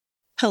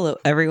Hello,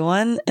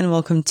 everyone, and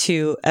welcome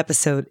to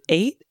episode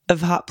 8 of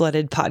Hot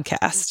Blooded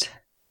Podcast.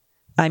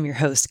 I'm your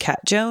host,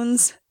 Kat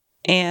Jones,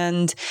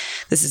 and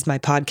this is my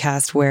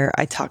podcast where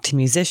I talk to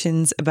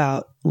musicians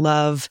about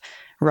love,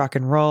 rock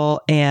and roll,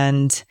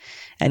 and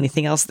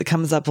anything else that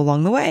comes up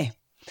along the way.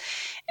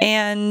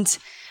 And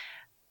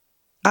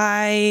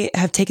I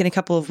have taken a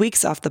couple of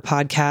weeks off the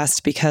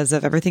podcast because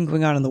of everything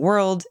going on in the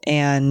world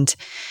and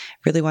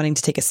really wanting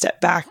to take a step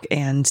back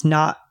and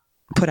not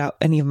put out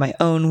any of my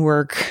own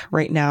work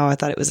right now. I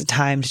thought it was a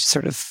time to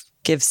sort of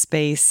give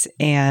space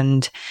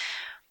and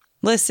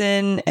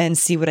listen and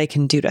see what I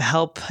can do to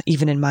help,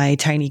 even in my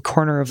tiny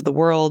corner of the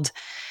world.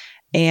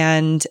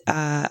 And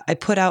I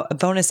put out a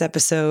bonus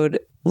episode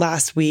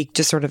last week,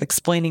 just sort of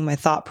explaining my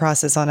thought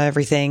process on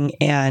everything,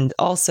 and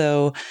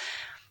also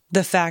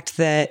the fact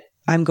that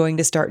I'm going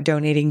to start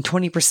donating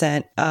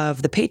 20%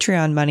 of the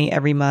Patreon money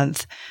every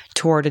month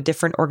toward a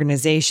different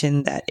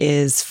organization that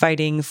is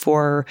fighting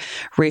for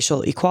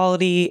racial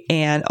equality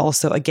and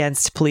also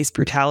against police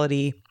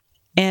brutality.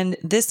 And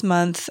this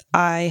month,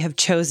 I have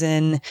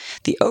chosen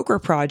the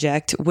Okra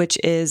Project, which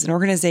is an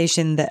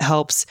organization that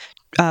helps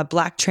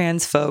Black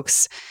trans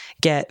folks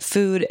get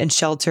food and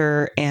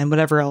shelter and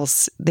whatever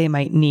else they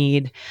might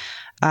need.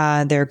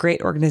 They're a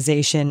great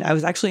organization. I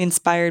was actually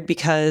inspired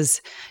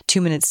because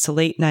 2 Minutes to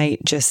Late Night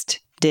just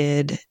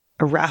did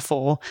a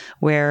raffle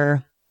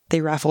where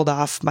they raffled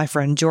off my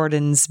friend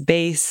Jordan's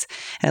bass.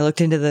 And I looked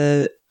into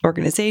the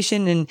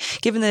organization, and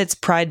given that it's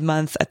Pride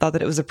Month, I thought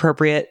that it was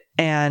appropriate,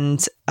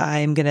 and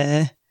I'm going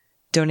to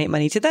donate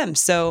money to them.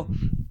 So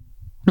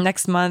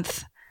next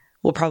month,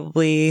 we'll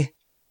probably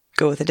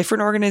go with a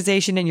different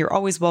organization, and you're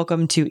always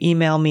welcome to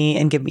email me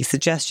and give me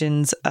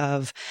suggestions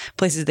of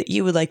places that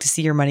you would like to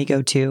see your money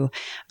go to.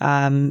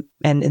 And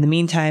in the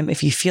meantime,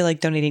 if you feel like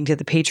donating to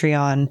the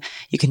Patreon,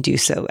 you can do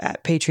so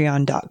at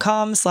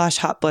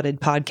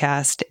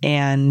patreon.com/hotbloodedpodcast,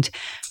 and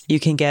you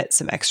can get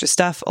some extra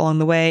stuff along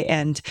the way.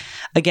 And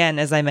again,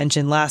 as I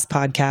mentioned last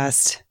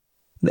podcast,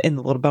 in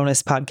the little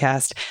bonus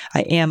podcast,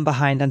 I am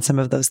behind on some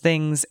of those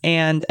things,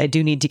 and I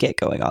do need to get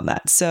going on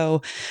that.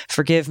 So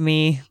forgive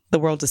me. The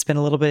world has been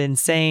a little bit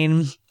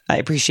insane. I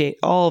appreciate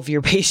all of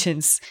your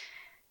patience.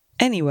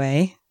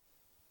 Anyway,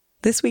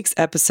 this week's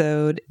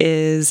episode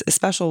is a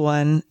special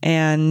one,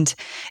 and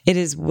it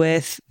is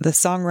with the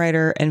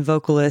songwriter and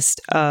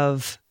vocalist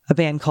of a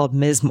band called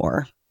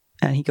Mizmor,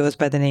 and he goes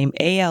by the name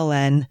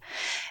ALN.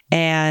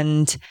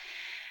 And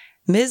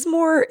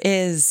Mizmor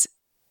is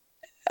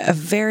a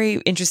very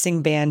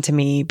interesting band to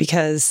me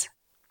because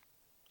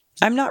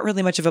I'm not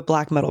really much of a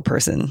black metal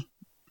person,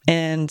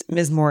 and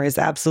Mizmor is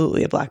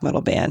absolutely a black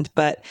metal band.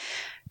 But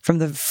from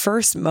the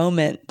first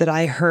moment that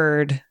I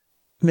heard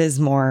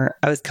Mizmor,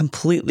 I was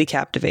completely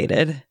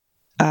captivated.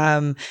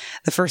 The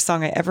first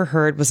song I ever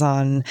heard was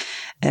on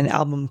an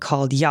album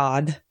called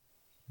Yod,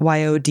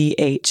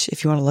 YODH,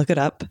 if you want to look it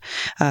up.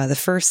 The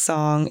first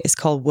song is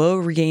called Woe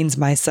Regains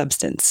My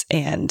Substance.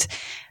 And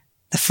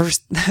the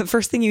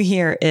first thing you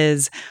hear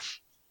is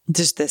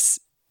just this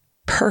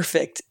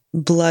perfect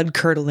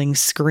blood-curdling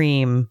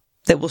scream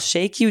that will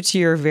shake you to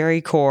your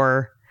very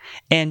core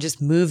and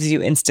just moves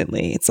you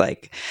instantly. It's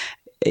like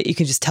you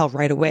can just tell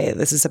right away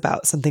this is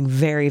about something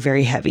very,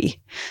 very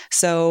heavy.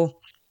 So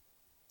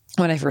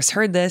when I first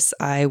heard this,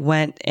 I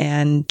went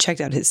and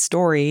checked out his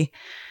story.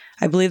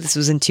 I believe this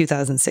was in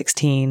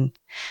 2016.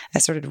 I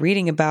started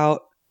reading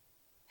about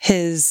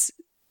his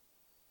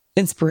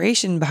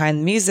inspiration behind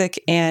the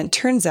music, and it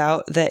turns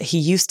out that he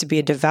used to be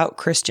a devout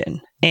Christian,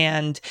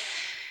 and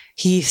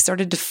he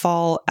started to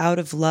fall out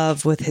of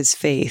love with his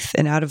faith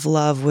and out of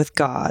love with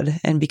God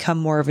and become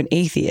more of an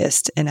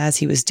atheist. And as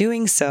he was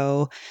doing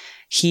so,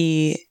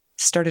 he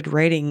started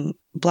writing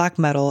black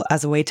metal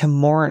as a way to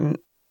mourn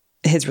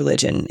his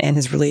religion and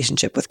his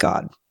relationship with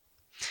God.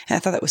 And I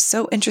thought that was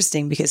so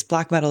interesting because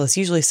black metal is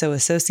usually so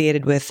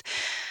associated with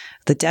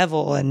the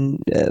devil and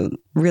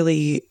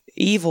really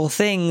evil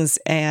things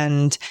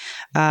and,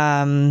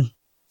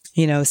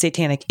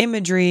 satanic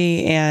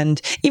imagery.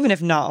 And even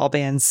if not all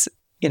bands,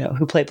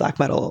 who play black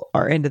metal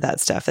are into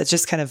that stuff, that's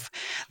just kind of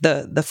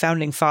the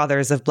founding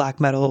fathers of black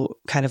metal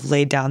kind of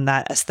laid down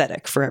that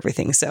aesthetic for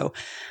everything. So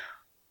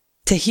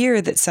to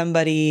hear that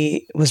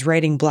somebody was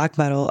writing black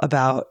metal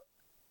about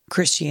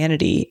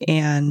Christianity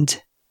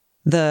and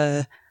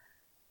the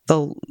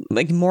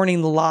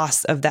mourning the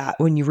loss of that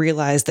when you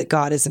realize that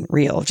God isn't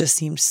real just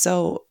seems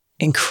so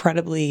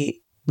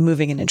incredibly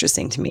moving and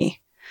interesting to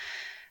me.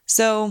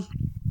 So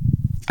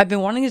I've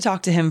been wanting to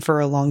talk to him for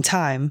a long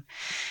time.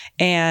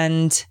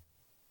 And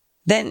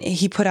then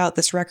he put out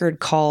this record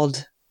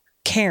called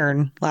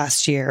Cairn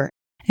last year.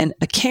 And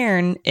a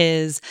cairn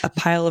is a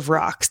pile of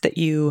rocks that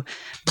you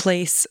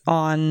place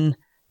on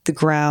the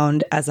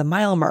ground as a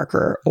mile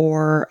marker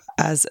or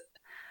as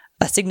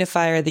a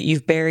signifier that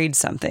you've buried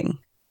something.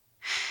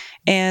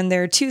 And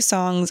there are 2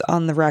 songs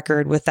on the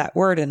record with that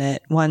word in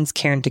it. One's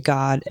Cairn to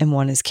God and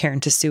one is Cairn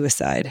to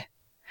Suicide.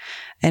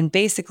 And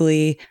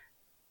basically,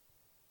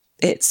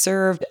 it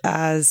served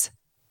as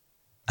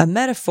a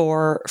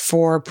metaphor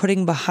for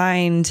putting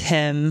behind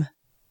him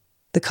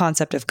the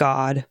concept of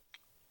God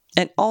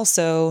and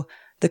also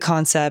the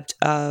concept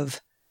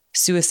of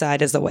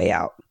suicide as a way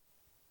out.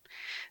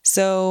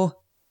 So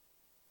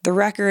the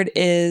record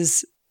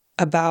is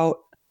about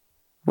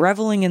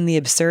reveling in the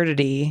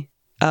absurdity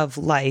of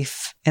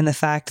life and the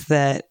fact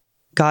that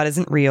God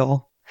isn't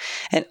real,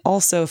 and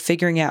also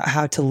figuring out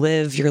how to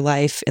live your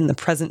life in the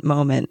present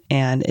moment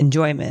and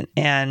enjoyment,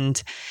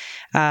 and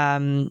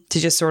to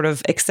just sort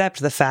of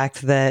accept the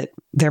fact that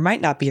there might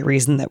not be a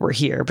reason that we're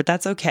here, but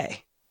that's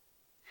okay.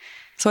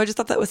 So I just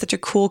thought that was such a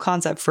cool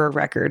concept for a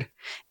record.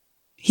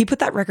 He put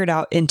that record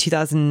out in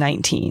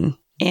 2019,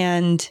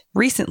 and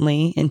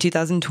recently in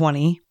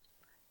 2020,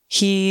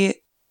 he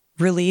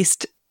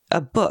released a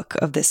book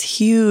of this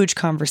huge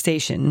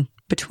conversation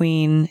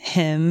between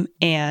him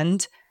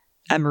and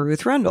Emma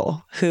Ruth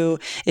Rundle, who,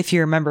 if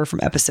you remember from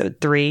episode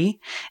 3,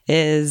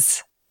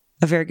 is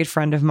a very good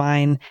friend of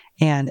mine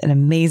and an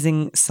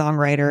amazing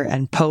songwriter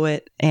and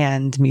poet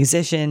and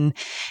musician.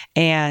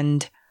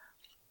 And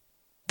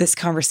this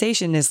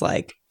conversation is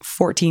like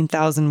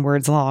 14,000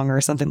 words long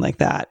or something like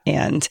that.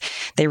 And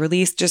they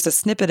released just a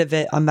snippet of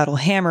it on Metal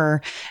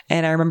Hammer.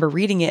 And I remember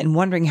reading it and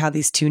wondering how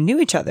these two knew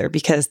each other,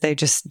 because they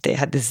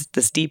had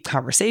this deep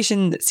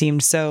conversation that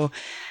seemed so,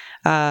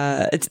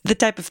 it's the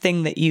type of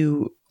thing that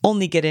you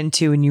only get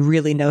into when you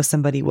really know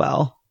somebody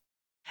well.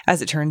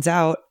 As it turns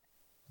out,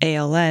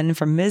 ALN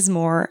from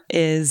Mizmor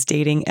is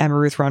dating Emma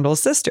Ruth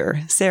Rundle's sister,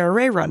 Sarah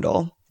Ray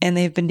Rundle, and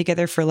they've been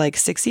together for like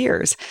 6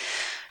 years.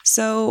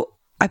 So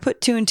I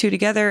put 2 and 2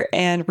 together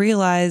and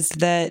realized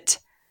that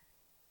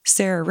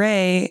Sarah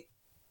Ray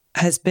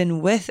has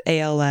been with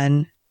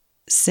ALN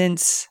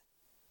since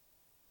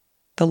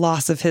the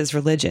loss of his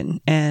religion,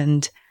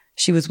 and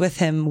she was with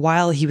him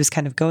while he was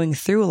kind of going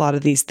through a lot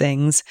of these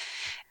things.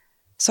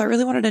 So I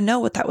really wanted to know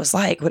what that was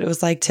like, what it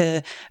was like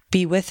to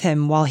be with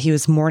him while he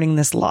was mourning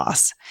this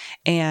loss,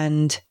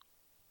 and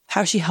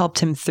how she helped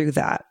him through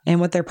that,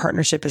 and what their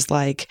partnership is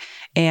like,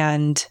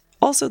 and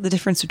also the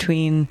difference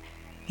between,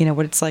 you know,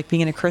 what it's like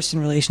being in a Christian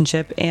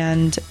relationship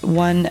and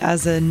one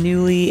as a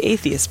newly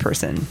atheist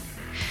person.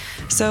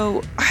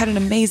 So I had an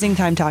amazing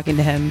time talking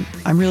to him.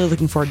 I'm really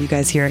looking forward to you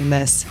guys hearing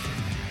this.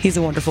 He's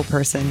a wonderful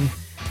person,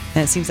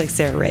 and it seems like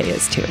Sarah Ray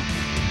is too.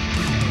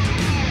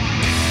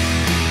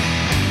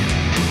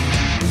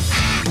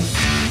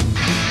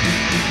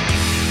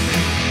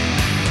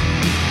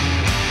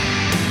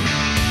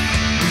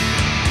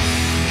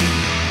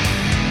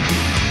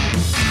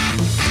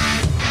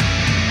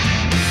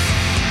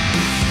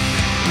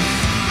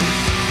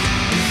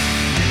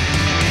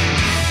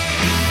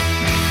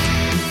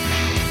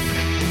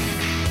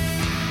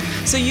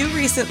 So you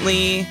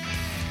recently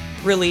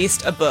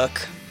released a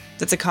book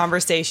that's a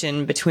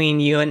conversation between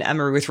you and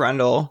Emma Ruth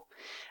Rundle,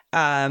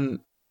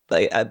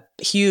 like a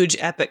huge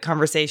epic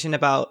conversation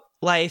about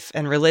life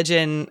and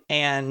religion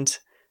and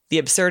the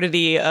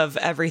absurdity of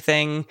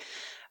everything.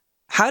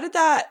 How did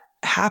that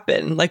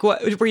happen? Like,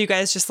 what were you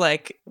guys just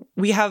like,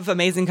 we have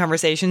amazing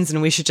conversations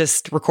and we should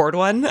just record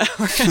one?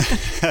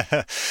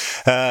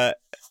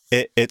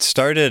 It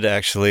started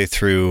actually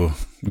through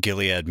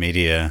Gilead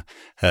Media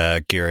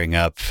gearing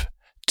up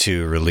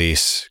to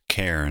release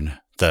Cairn,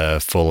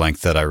 the full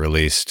length that I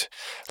released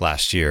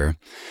last year.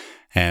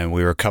 And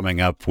we were coming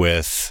up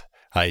with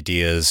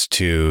ideas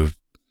to,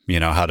 you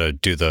know, how to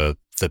do the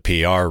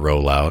PR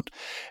rollout,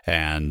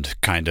 and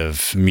kind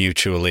of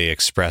mutually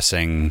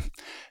expressing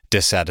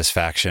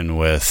dissatisfaction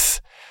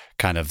with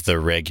kind of the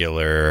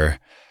regular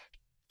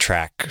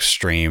track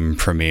stream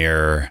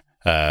premiere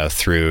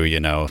through, you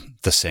know,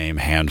 the same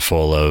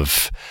handful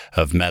of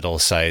metal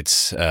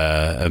sites,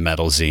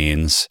 metal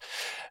zines.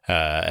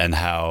 And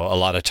how a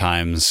lot of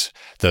times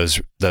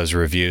those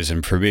reviews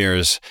and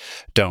premieres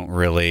don't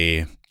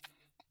really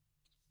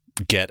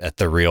get at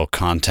the real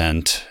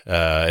content.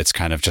 It's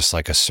kind of just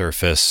like a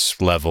surface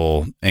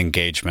level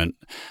engagement,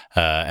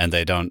 and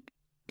they don't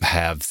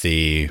have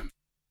the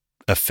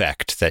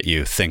effect that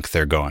you think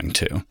they're going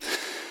to.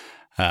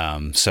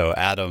 So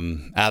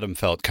Adam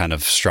felt kind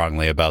of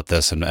strongly about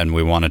this, and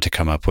we wanted to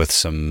come up with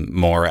some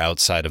more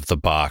outside of the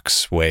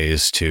box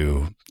ways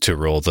to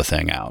roll the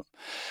thing out.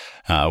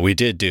 We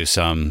did do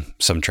some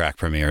track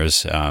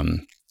premieres,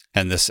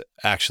 and this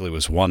actually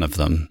was one of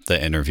them.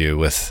 The interview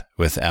with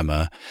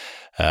Emma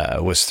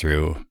was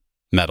through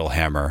Metal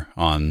Hammer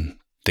on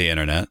the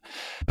internet.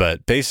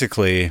 But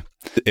basically,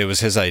 it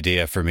was his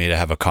idea for me to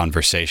have a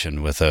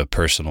conversation with a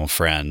personal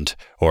friend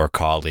or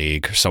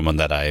colleague, or someone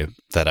that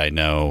I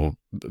know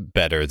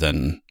better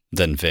than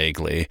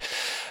vaguely,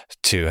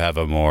 to have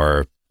a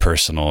more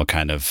personal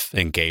kind of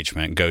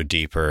engagement, go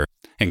deeper,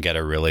 and get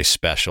a really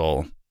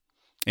special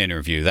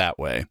interview that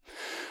way,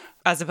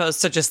 as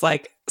opposed to just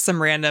like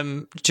some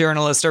random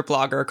journalist or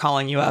blogger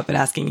calling you up and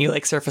asking you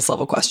like surface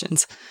level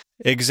questions.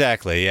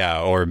 Exactly,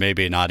 yeah. Or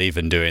maybe not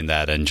even doing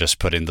that and just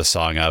putting the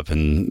song up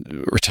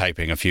and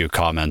typing a few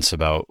comments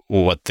about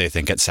what they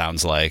think it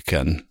sounds like.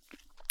 And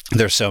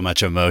there's so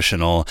much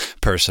emotional,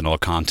 personal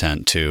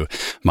content to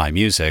my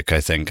music.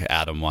 I think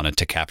Adam wanted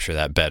to capture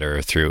that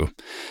better through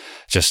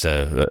just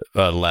a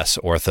less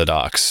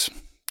orthodox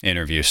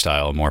interview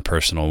style, more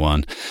personal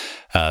one.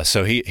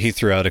 So he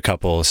threw out a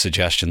couple of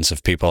suggestions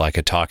of people I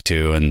could talk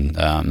to, and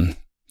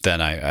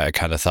then I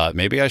kind of thought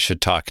maybe I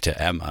should talk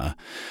to Emma,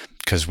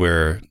 because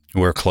we're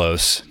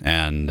close,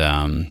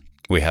 and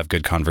we have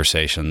good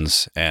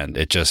conversations, and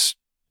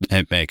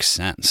it makes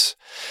sense.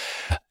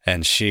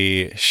 And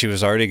she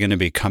was already going to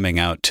be coming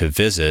out to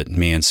visit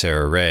me and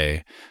Sarah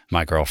Ray,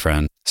 my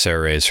girlfriend.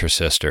 Sarah Ray is her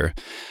sister,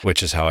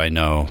 which is how I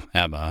know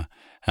Emma.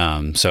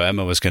 So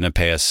Emma was going to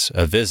pay us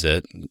a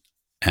visit,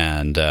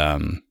 and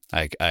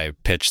I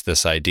pitched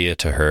this idea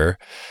to her,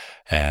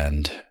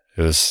 and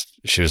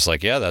she was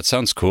like, "Yeah, that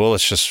sounds cool.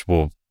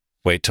 We'll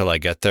wait till I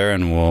get there,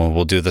 and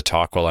we'll do the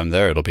talk while I'm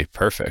there. It'll be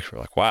perfect." We're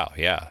like, "Wow,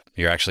 yeah,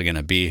 you're actually going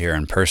to be here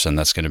in person.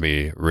 That's going to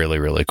be really,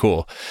 really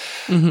cool."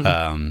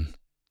 Mm-hmm.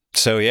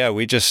 So yeah,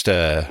 we just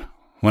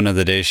one of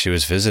the days she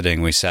was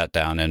visiting, we sat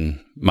down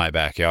in my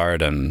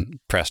backyard and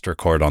pressed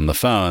record on the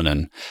phone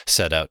and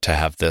set out to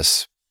have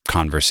this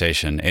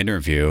conversation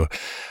interview.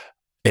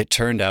 It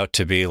turned out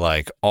to be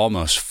like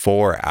almost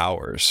 4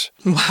 hours.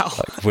 Wow.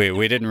 Like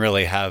we didn't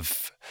really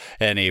have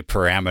any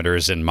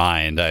parameters in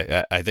mind.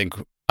 I think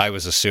I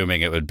was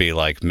assuming it would be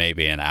like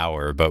maybe an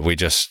hour, but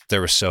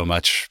there was so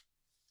much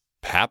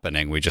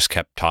happening. We just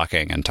kept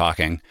talking and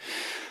talking.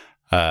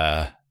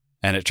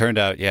 And it turned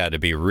out, to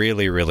be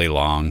really, really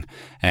long.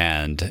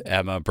 And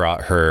Emma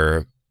brought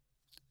her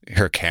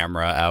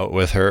camera out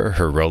with her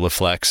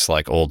Rolleiflex,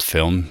 like old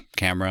film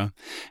camera.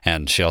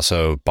 And she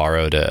also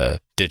borrowed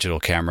a digital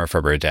camera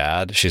from her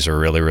dad. She's a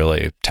really,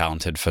 really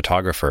talented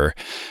photographer.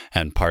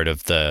 And part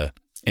of the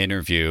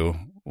interview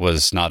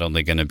was not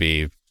only going to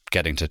be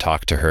getting to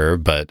talk to her,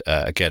 but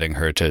getting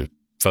her to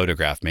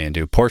photograph me and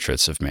do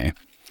portraits of me.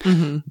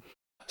 Mm-hmm.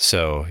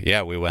 So,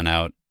 we went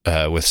out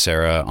with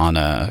Sarah on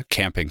a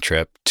camping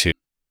trip to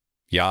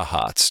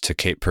Yachats, to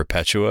Cape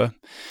Perpetua.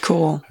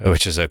 Cool.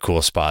 Which is a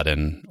cool spot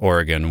in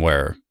Oregon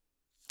where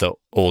the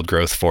old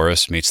growth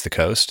forest meets the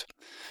coast.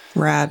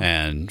 Rad.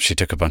 And she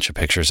took a bunch of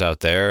pictures out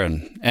there.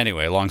 And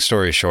anyway, long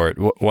story short,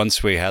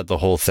 once we had the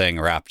whole thing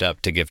wrapped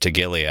up to give to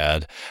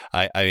Gilead,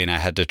 I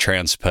had to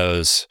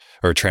transcribe,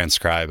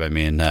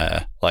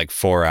 like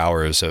 4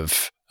 hours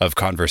of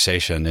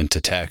conversation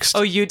into text.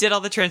 Oh, you did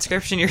all the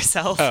transcription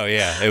yourself? Oh,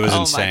 yeah. It was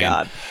insane. Oh,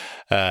 my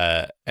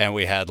God. And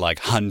we had like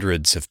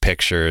hundreds of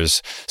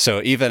pictures.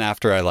 So even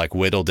after I like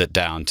whittled it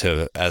down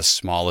to as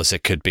small as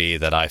it could be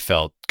that I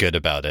felt good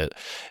about it,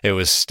 it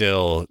was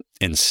still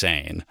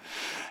insane.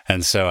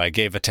 And so I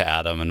gave it to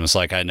Adam and was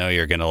like, I know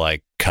you're going to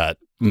like cut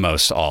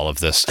most all of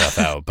this stuff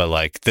out, but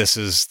like this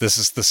is the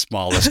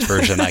smallest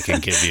version I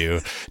can give you.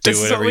 Do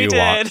whatever you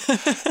want.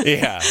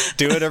 Yeah,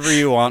 do whatever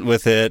you want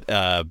with it.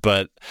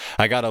 But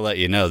I got to let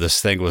you know,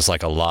 this thing was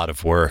like a lot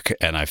of work,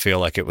 and I feel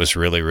like it was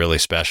really, really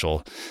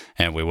special,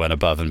 and we went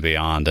above and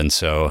beyond. And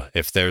so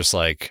if there's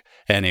like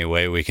any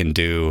way we can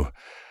do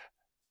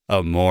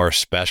a more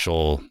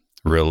special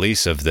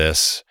release of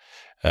this,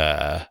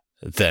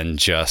 than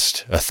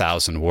just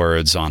 1,000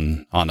 words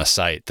on a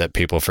site that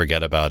people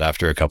forget about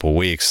after a couple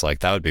weeks, like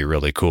that would be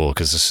really cool,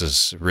 because this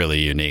is a really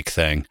unique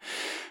thing,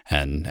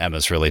 and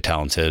Emma's really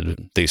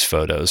talented. These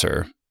photos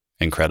are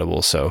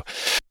incredible. So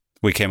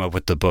we came up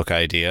with the book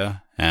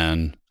idea,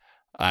 and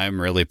I'm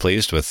really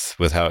pleased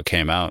with how it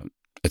came out.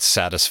 It's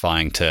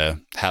satisfying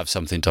to have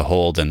something to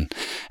hold and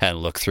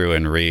look through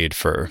and read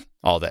for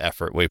all the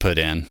effort we put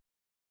in.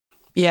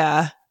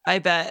 Yeah. I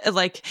bet,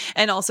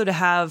 and also to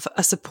have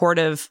a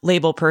supportive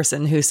label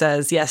person who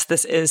says, yes,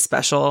 this is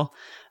special.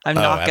 I'm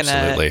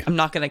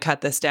not going to cut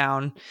this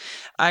down.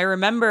 I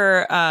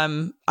remember,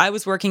 I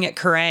was working at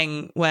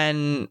Kerrang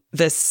when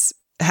this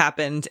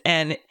happened,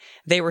 and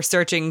they were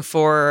searching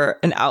for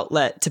an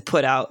outlet to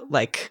put out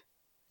like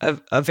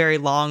a very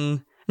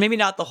long, maybe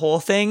not the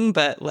whole thing,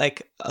 but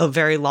like a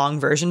very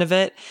long version of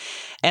it.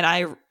 And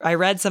I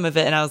read some of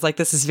it, and I was like,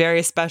 this is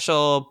very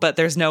special, but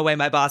there's no way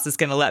my boss is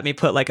going to let me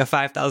put like a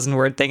 5,000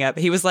 word thing up.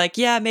 He was like,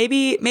 yeah,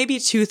 maybe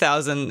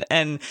 2,000.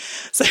 And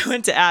so I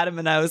went to Adam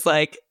and I was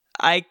like,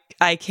 I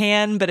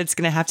can, but it's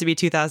going to have to be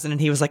 2,000. And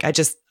he was like, I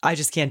just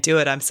can't do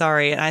it. I'm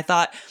sorry. And I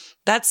thought,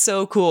 that's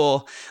so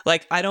cool.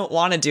 Like, I don't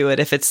want to do it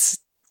if it's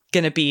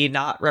going to be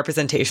not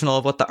representational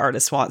of what the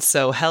artist wants.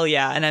 So hell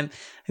yeah. And I'm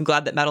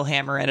glad that Metal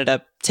Hammer ended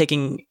up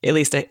taking at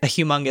least a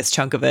humongous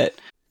chunk of it.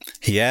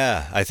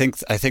 Yeah, I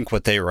think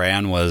what they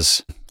ran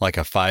was like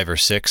a 5 or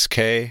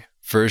 6K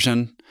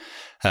version.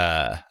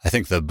 I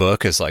think the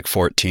book is like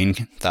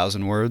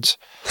 14,000 words.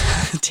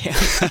 Damn.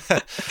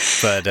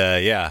 But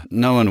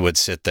no one would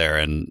sit there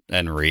and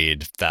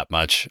read that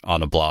much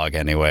on a blog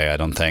anyway, I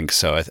don't think.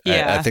 So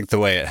I think the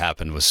way it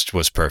happened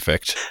was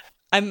perfect.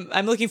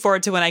 I'm looking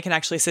forward to when I can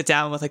actually sit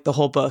down with like the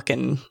whole book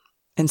and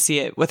see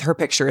it with her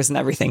pictures and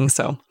everything.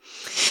 So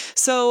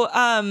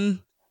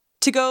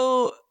to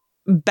go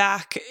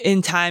back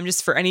in time,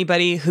 just for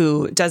anybody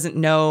who doesn't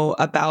know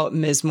about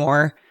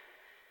Mizmor,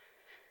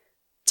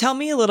 tell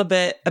me a little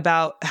bit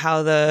about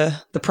how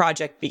the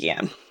project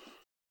began.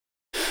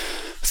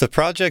 The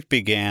project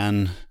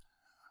began,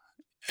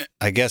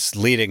 I guess,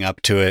 leading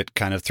up to it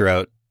kind of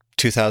throughout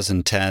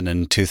 2010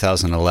 and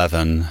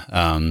 2011.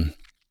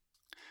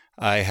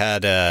 I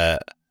had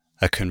a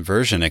a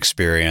conversion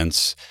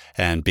experience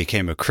and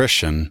became a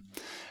Christian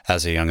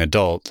as a young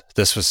adult.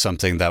 This was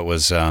something that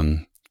was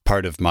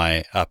part of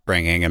my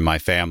upbringing and my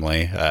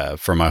family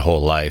for my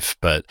whole life,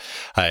 but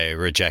I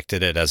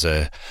rejected it as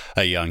a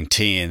young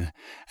teen,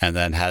 and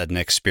then had an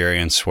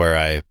experience where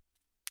I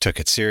took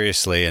it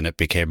seriously and it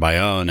became my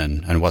own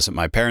and wasn't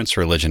my parents'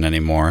 religion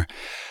anymore.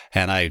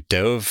 And I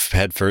dove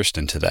headfirst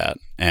into that.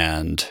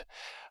 And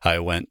I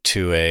went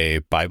to a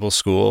Bible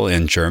school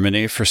in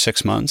Germany for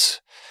 6 months.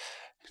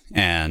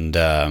 And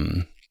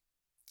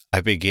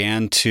I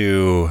began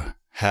to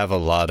have a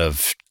lot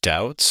of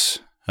doubts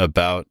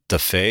about the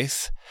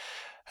faith.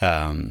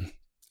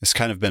 It's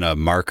kind of been a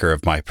marker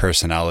of my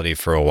personality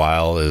for a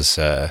while, is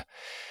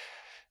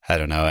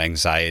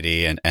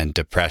anxiety and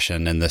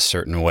depression in this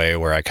certain way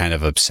where I kind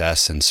of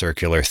obsess and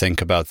circular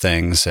think about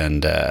things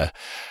and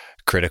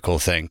critical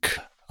think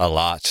a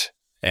lot.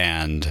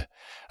 And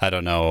I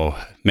don't know,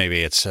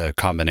 maybe it's a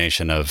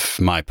combination of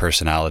my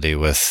personality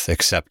with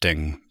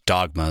accepting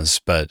dogmas,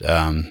 but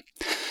I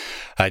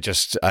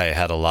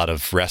had a lot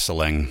of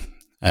wrestling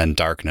and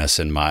darkness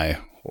in my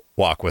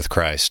walk with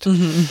Christ.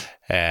 Mm-hmm.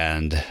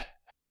 And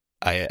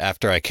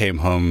after I came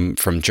home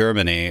from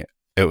Germany,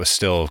 it was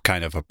still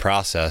kind of a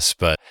process,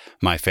 but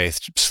my faith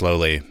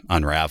slowly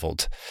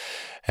unraveled.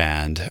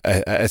 And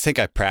I think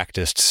I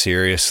practiced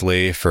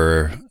seriously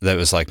that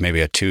was like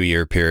maybe a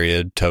 2-year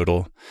period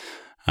total.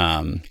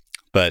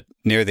 But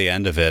near the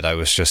end of it, I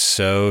was just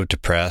so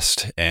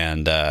depressed,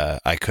 and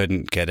I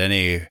couldn't get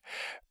any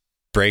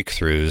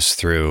breakthroughs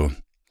through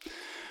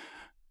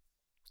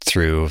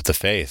the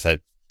faith.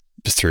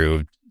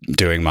 Through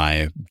doing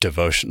my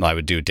devotion, I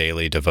would do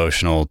daily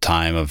devotional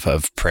time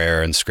of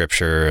prayer and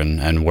scripture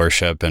and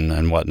worship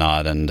and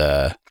whatnot. And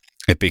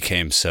it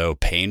became so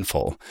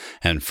painful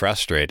and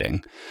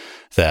frustrating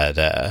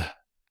that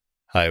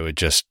I would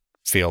just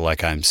feel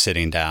like I'm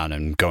sitting down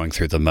and going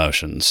through the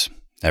motions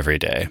every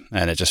day.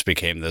 And it just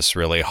became this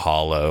really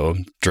hollow,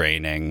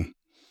 draining,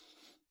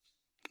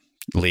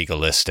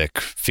 legalistic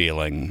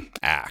feeling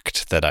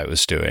act that I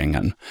was doing.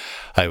 And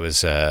I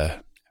was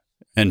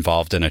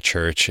involved in a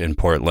church in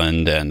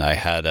Portland, and I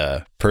had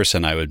a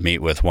person I would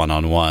meet with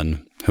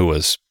one-on-one who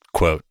was,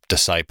 quote,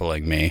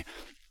 discipling me.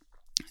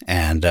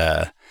 And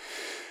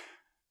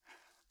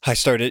I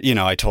started,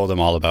 I told him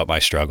all about my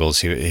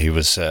struggles. He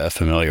was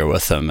familiar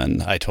with them.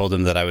 And I told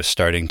him that I was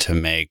starting to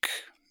make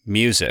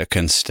music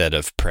instead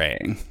of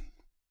praying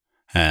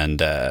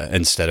and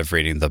instead of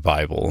reading the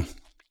Bible,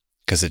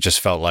 because it just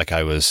felt like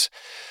I was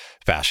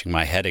bashing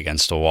my head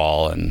against a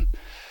wall and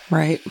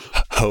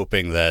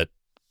hoping that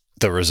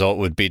the result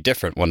would be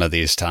different one of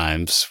these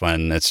times,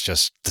 when it's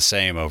just the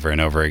same over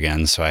and over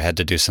again. So I had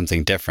to do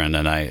something different.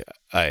 And I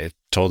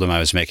told him I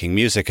was making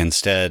music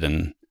instead,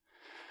 and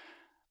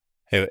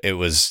it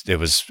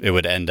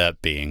would end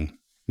up being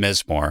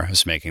Mizmor. I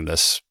was making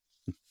this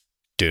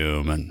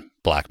doom and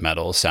black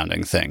metal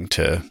sounding thing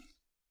to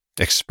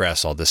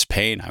express all this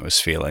pain I was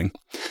feeling.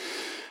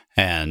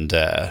 And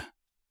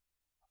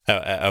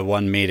at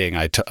one meeting,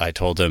 I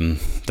told him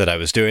that I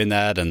was doing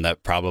that, and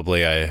that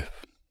probably I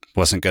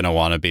wasn't going to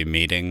want to be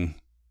meeting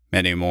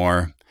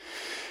anymore.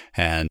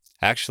 And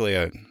actually,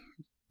 I'm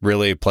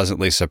really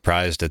pleasantly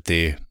surprised at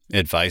the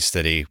advice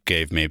that he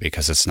gave me,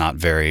 because it's not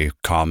very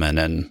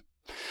common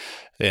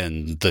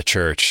in the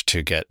church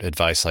to get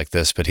advice like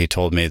this. But he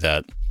told me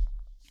that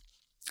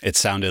it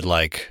sounded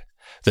like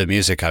the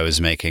music I was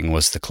making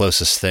was the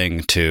closest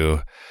thing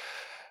to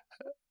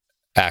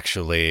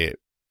actually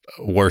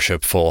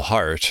worshipful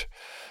heart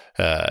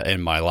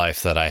in my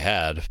life that I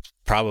had,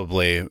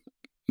 probably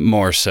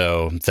more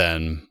so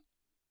than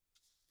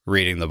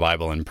reading the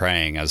Bible and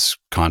praying, as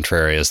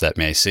contrary as that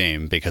may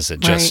seem, because it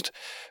just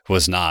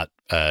was not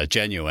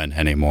genuine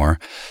anymore.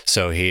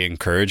 So he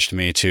encouraged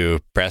me to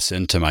press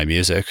into my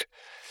music,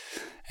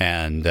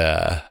 and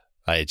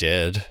I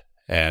did.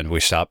 And we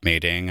stopped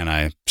meeting, and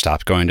I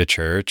stopped going to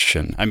church.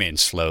 And I mean,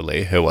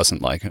 slowly. It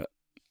wasn't like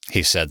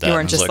he said that. You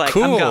weren't just like,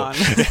 cool. I'm gone.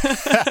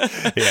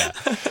 Yeah.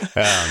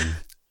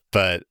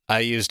 But I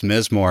used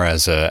Mizmor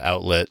as an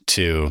outlet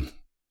to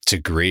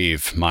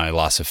grieve my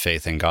loss of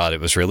faith in God. It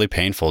was really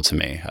painful to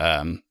me.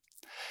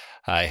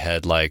 I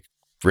had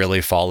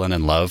really fallen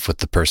in love with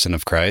the person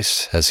of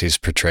Christ as he's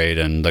portrayed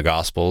in the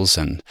Gospels,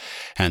 and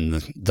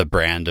the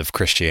brand of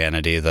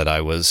Christianity that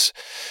I was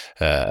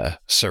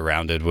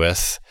surrounded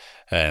with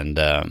and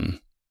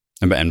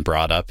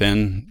brought up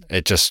in.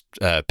 It just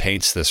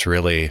paints this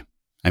really,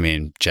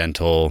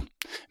 gentle,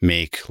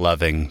 meek,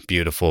 loving,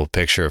 beautiful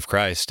picture of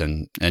Christ.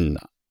 And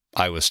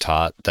I was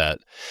taught that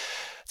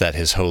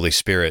his Holy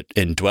Spirit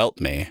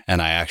indwelt me,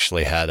 and I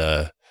actually had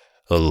a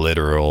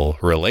literal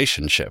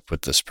relationship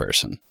with this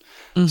person.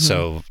 Mm-hmm.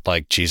 So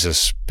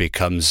Jesus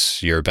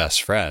becomes your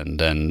best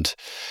friend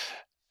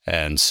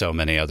and so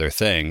many other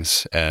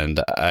things.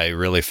 And I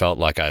really felt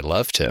like I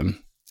loved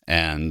him.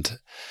 And,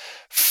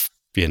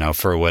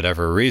 for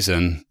whatever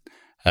reason,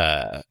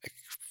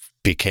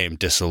 became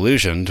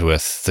disillusioned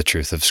with the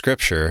truth of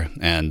Scripture.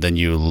 And then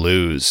you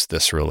lose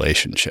this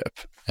relationship.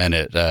 And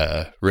it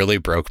really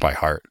broke my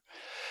heart.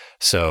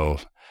 So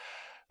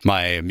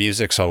my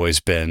music's always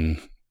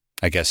been,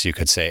 I guess you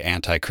could say,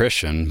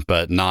 anti-Christian,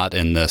 but not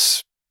in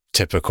this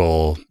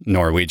typical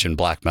Norwegian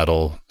black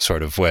metal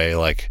sort of way.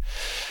 Like,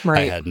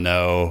 Right. I had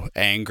no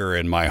anger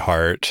in my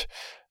heart.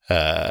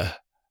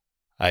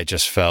 I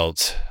just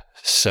felt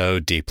so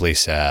deeply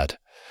sad.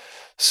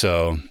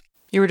 So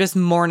You were just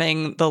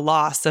mourning the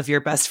loss of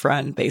your best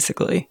friend,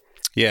 basically.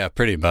 yeah,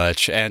 pretty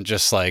much. And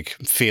just like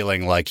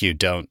feeling like you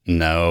don't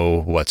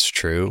know what's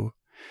true,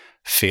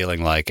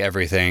 feeling like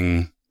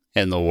everything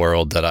in the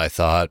world that I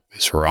thought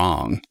is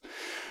wrong.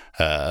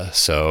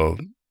 So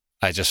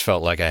I just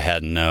felt like I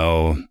had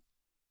no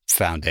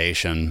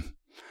foundation.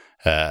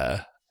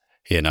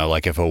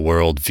 Like if a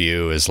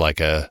worldview is like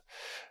a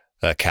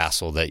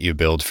castle that you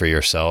build for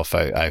yourself,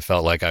 I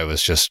felt like I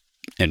was just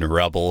in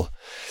rubble.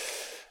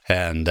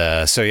 And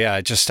I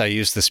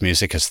used this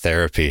music as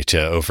therapy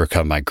to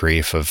overcome my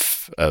grief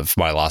of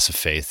my loss of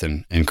faith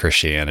in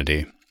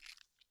Christianity.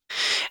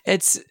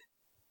 It's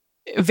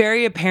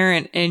very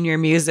apparent in your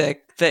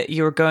music that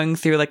you were going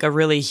through like a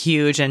really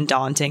huge and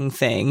daunting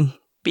thing,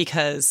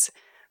 because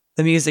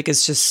the music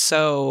is just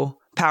so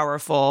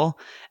powerful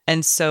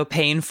and so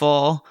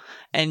painful,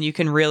 and you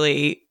can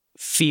really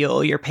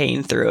feel your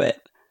pain through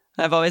it.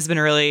 I've always been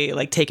really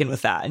like taken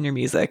with that in your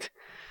music.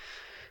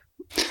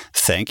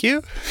 Thank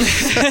you.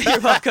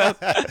 You're welcome.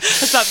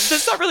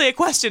 That's not really a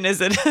question,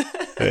 is it?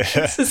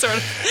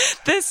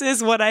 This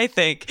is what I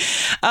think.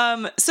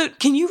 So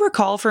can you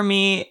recall for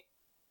me,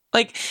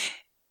 like,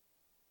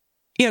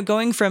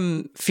 going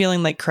from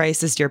feeling like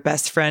Christ is your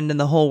best friend in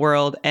the whole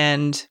world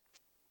and,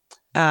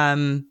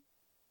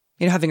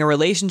 having a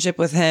relationship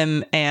with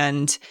him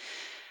and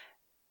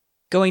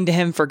going to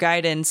him for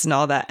guidance and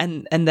all that.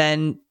 And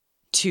then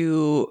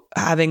to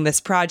having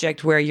this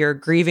project where you're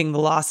grieving the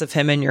loss of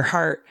him in your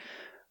heart.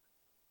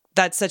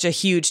 That's such a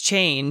huge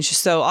change.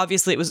 So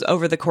obviously it was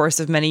over the course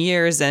of many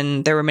years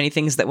and there were many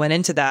things that went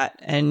into that.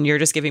 And you're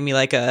just giving me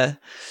like an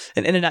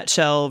in a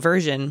nutshell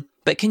version.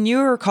 But can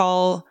you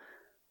recall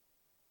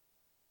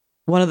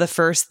one of the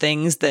first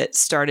things that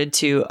started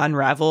to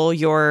unravel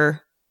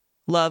your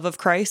love of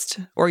Christ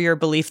or your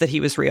belief that he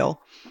was real?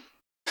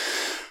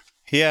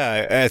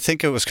 Yeah, I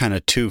think it was kind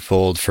of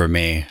twofold for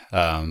me.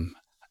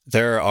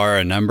 There are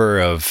a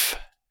number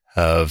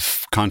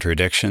of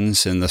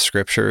contradictions in the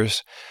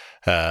scriptures.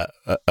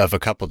 Of a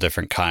couple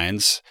different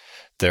kinds.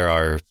 There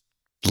are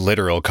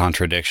literal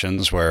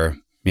contradictions where,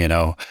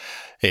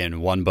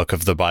 in one book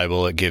of the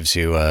Bible, it gives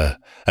you a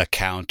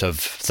count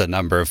of the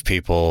number of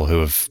people who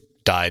have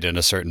died in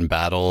a certain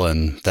battle.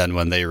 And then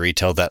when they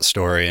retell that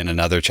story in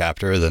another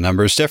chapter, the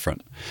number is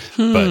different.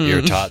 But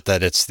you're taught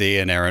that it's the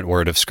inerrant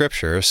word of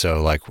Scripture.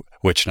 So like,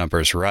 which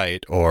number is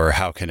right, or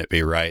how can it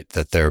be right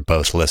that they're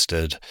both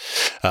listed?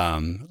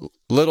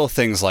 Little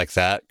things like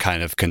that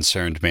kind of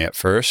concerned me at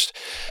first.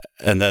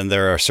 And then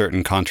there are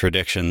certain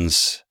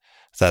contradictions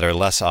that are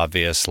less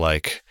obvious,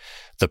 like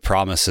the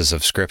promises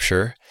of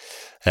Scripture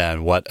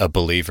and what a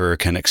believer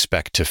can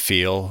expect to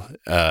feel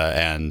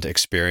and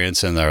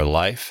experience in their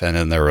life and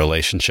in their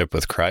relationship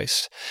with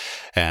Christ.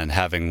 And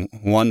having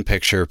one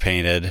picture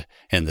painted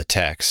in the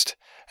text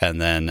and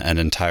then an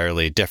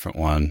entirely different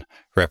one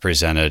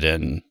represented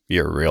in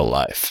your real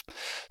life.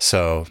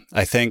 So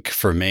I think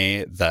for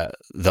me that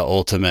the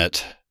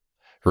ultimate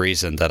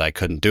reason that I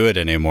couldn't do it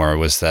anymore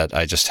was that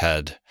I just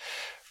had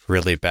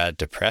really bad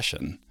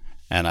depression.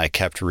 And I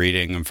kept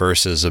reading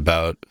verses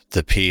about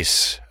the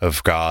peace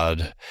of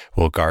God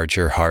will guard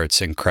your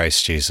hearts in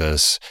Christ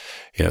Jesus,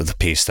 the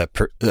peace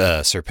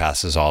that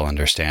surpasses all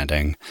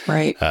understanding.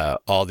 Right.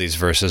 All these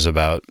verses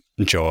about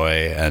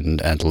joy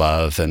and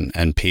love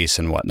and peace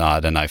and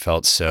whatnot. And I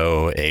felt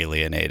so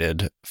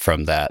alienated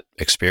from that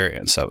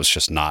experience. That was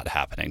just not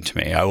happening to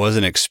me. I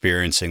wasn't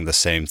experiencing the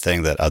same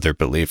thing that other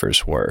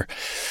believers were.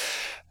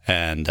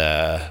 And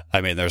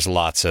there's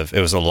it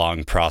was a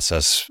long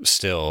process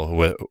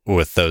still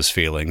with those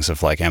feelings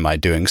of like, am I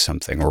doing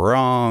something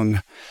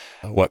wrong?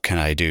 What can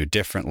I do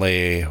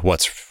differently?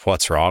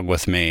 What's wrong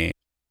with me?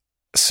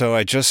 So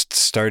I just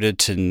started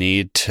to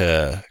need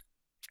to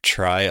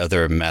try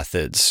other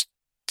methods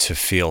to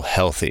feel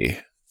healthy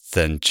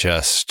than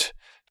just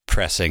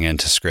pressing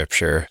into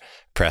Scripture,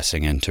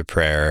 pressing into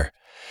prayer,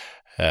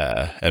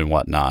 and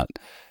whatnot.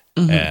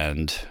 Mm-hmm.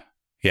 And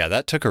yeah,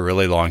 that took a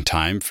really long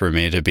time for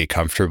me to be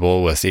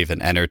comfortable with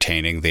even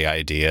entertaining the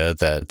idea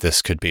that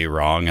this could be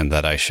wrong and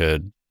that I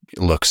should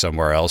look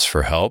somewhere else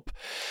for help.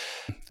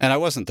 And I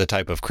wasn't the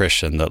type of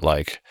Christian that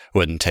like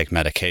wouldn't take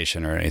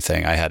medication or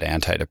anything. I had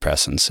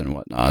antidepressants and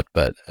whatnot.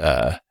 But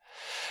I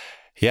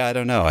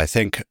don't know. I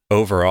think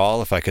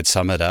overall, if I could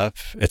sum it up,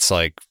 it's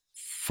like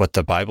what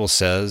the Bible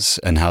says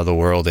and how the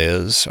world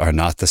is are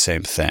not the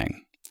same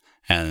thing.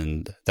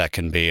 And that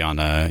can be on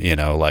a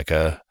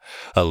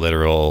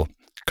literal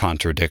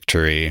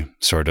contradictory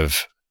sort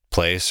of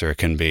place, or it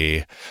can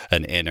be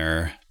an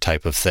inner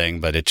type of thing,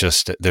 but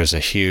there's a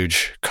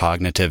huge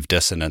cognitive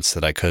dissonance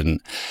that I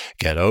couldn't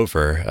get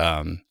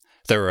over.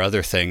 There were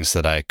other things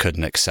that I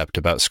couldn't accept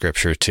about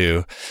Scripture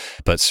too,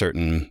 but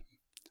certain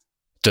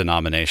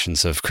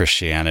denominations of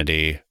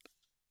Christianity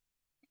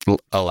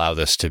allow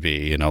this to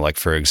be. You know, like,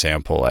 for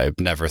example, I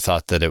never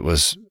thought that it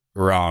was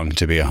wrong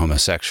to be a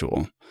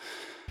homosexual.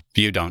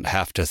 You don't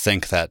have to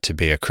think that to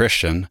be a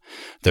Christian.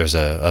 There's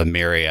a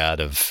myriad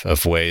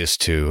of ways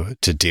to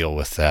deal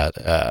with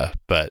that,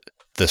 but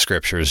the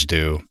scriptures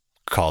do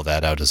call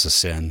that out as a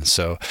sin.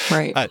 So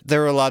right. There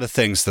were a lot of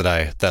things that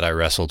I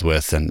wrestled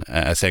with, and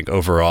I think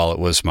overall it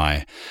was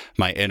my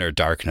inner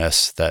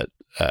darkness that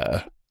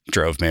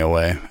drove me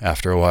away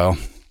after a while.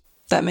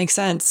 That makes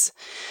sense.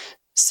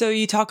 So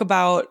you talk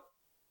about,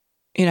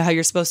 you know, how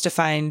you're supposed to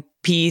find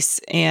peace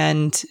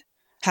and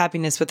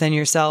happiness within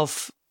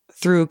yourself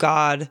through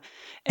God,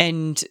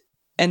 and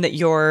that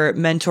your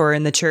mentor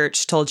in the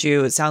church told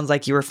you it sounds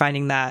like you were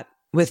finding that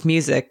with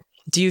music.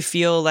 Do you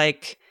feel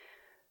like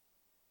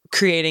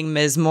creating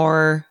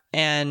Mizmor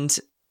and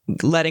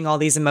letting all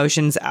these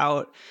emotions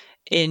out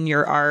in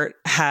your art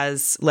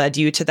has led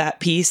you to that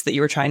peace that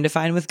you were trying to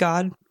find with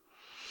God?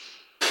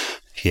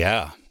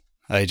 Yeah,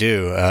 I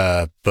do,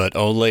 but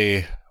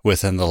only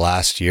within the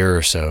last year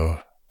or so.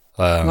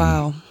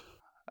 Wow.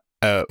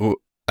 I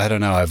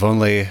don't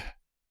know.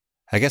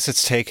 I guess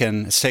it's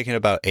taken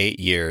about 8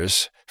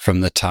 years from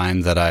the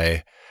time that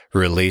I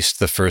released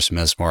the first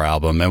Mizmor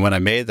album. And when I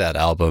made that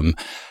album,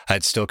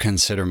 I'd still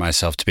consider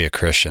myself to be a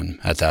Christian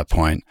at that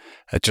point,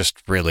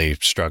 just really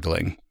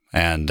struggling.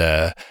 And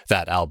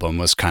that album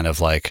was kind of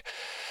like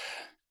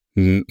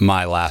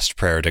my last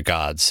prayer to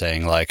God,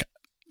 saying, like,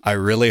 I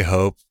really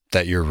hope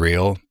that you're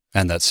real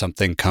and that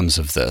something comes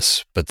of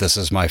this, but this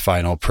is my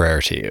final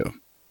prayer to you.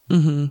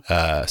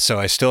 Mm-hmm. So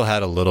I still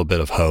had a little bit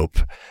of hope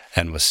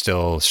and was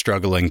still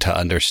struggling to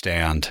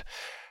understand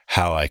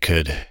how I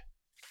could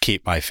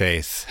keep my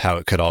faith, how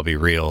it could all be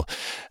real.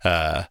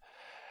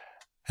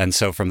 And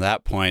so from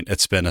that point,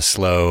 it's been a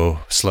slow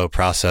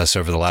process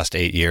over the last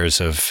 8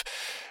 years of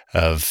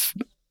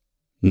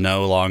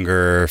no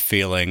longer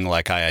feeling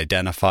like I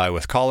identify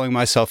with calling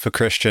myself a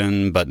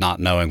Christian, but not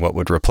knowing what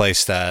would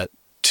replace that,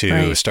 to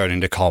right.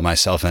 starting to call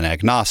myself an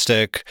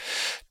agnostic,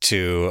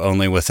 to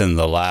only within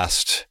the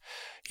last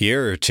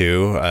year or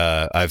two,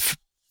 I've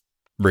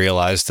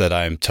realized that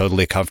I'm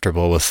totally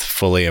comfortable with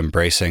fully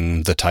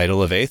embracing the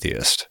title of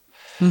atheist.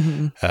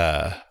 Mm-hmm.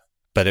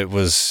 But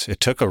it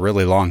took a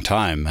really long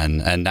time.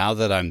 And now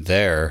that I'm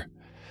there,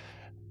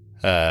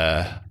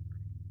 I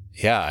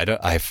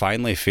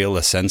finally feel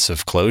a sense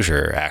of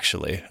closure,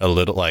 actually, a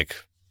little, like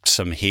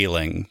some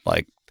healing,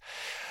 like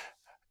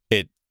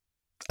it.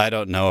 I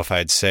don't know if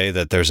I'd say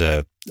that there's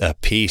a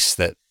peace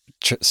that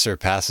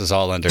surpasses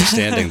all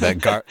understanding that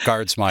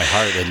guards my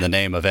heart in the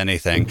name of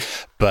anything,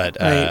 but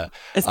right.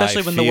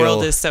 Especially when the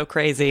world is so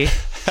crazy.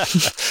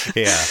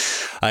 Yeah,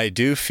 I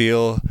do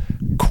feel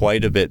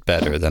quite a bit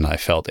better than I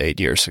felt 8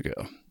 years ago.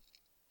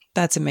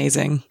 That's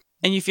amazing.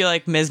 And you feel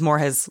like Mizmor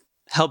has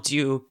helped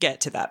you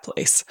get to that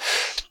place?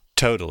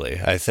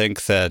 Totally. I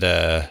think that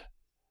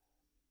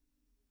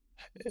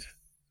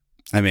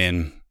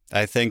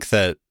I think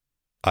that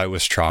I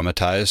was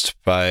traumatized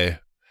by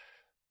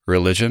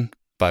religion,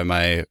 by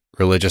my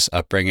religious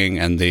upbringing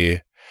and the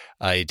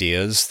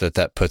ideas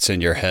that puts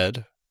in your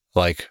head.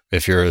 Like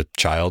if you're a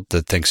child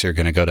that thinks you're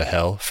going to go to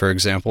hell, for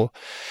example,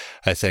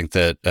 I think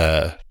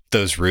that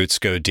those roots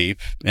go deep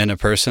in a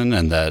person,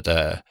 and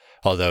that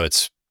although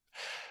it's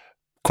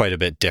quite a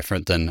bit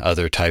different than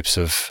other types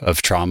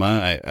of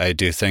trauma, I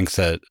do think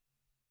that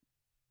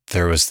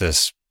there was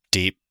this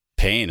deep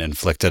pain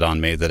inflicted on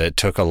me that it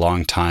took a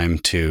long time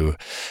to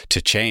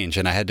change,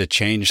 and I had to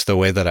change the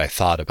way that I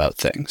thought about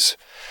things.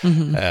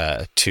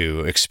 Mm-hmm. To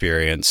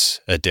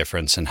experience a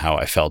difference in how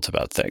I felt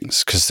about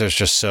things, because there's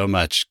just so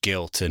much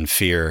guilt and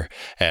fear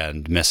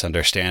and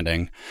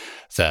misunderstanding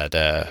that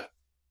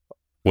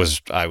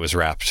I was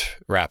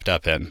wrapped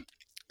up in,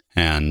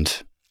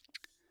 and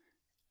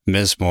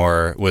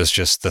Mizmor was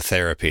just the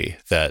therapy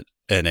that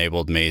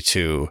enabled me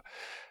to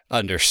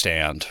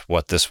understand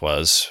what this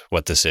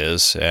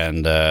is,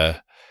 and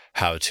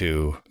how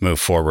to move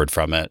forward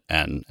from it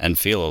and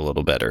feel a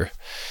little better.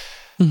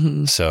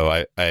 Mm-hmm.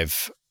 So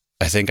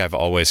I think I've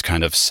always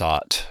kind of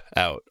sought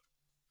out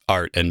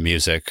art and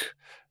music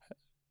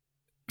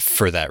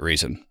for that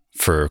reason,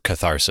 for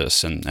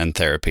catharsis and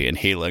therapy and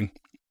healing.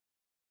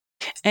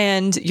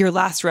 And your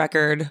last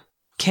record,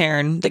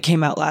 Cairn, that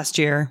came out last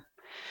year,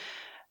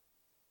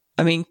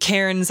 I mean,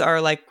 cairns are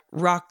like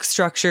rock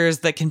structures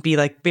that can be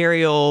like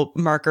burial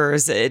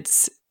markers.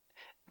 Was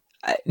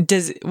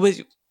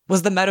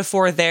the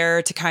metaphor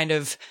there to kind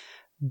of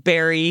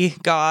bury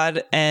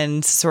God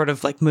and sort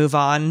of like move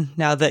on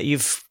now that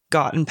you've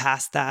gotten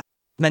past that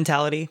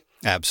mentality?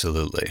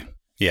 Absolutely.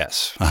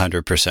 Yes,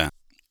 100%.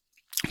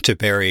 To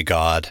bury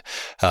God.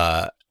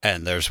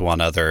 And there's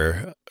one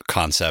other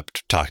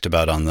concept talked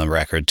about on the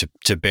record,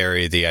 to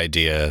bury the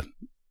idea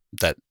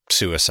that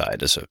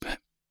suicide is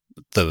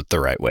the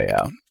right way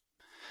out.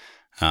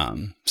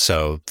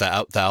 So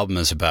the album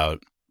is about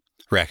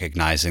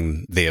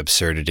recognizing the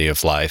absurdity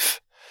of life,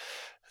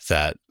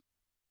 that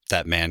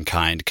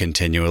mankind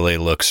continually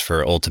looks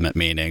for ultimate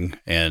meaning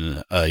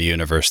in a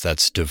universe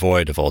that's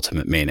devoid of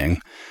ultimate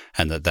meaning,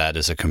 and that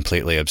is a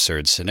completely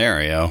absurd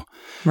scenario.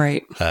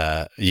 Right.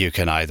 You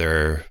can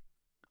either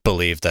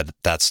believe that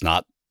that's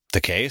not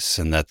the case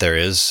and that there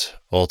is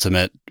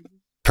ultimate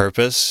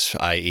purpose,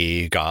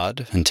 i.e.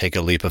 God, and take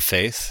a leap of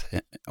faith.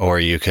 Or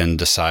you can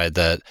decide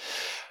that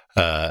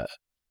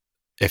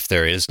if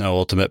there is no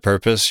ultimate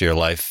purpose, your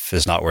life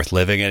is not worth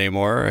living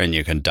anymore and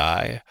you can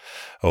die.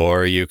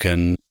 Or you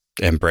can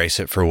embrace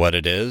it for what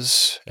it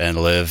is and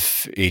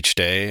live each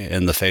day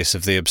in the face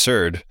of the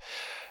absurd.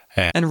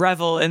 And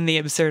revel in the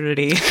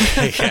absurdity.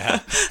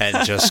 Yeah,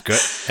 and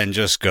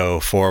just go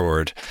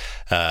forward.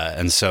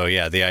 And so,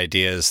 yeah, the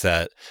idea is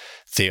that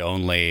the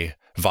only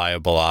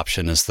viable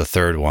option is the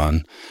third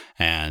one.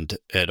 And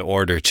in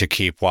order to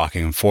keep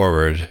walking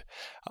forward,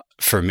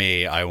 for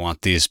me, I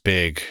want these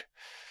big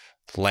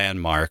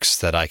landmarks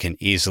that I can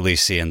easily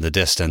see in the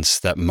distance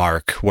that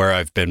mark where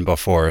I've been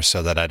before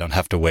so that I don't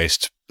have to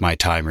waste my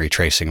time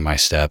retracing my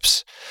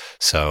steps.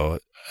 So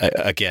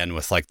again,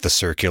 with like the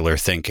circular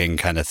thinking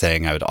kind of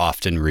thing, I would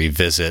often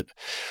revisit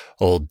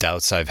old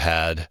doubts I've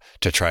had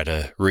to try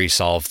to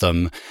resolve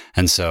them.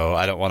 And so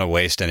I don't want to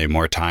waste any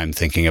more time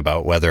thinking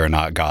about whether or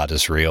not God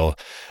is real.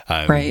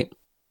 Right.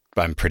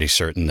 I'm pretty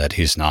certain that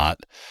he's not.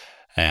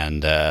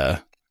 And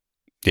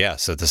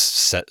so this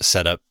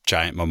set up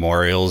giant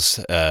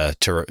memorials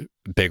to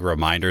big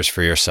reminders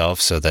for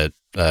yourself so that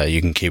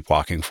you can keep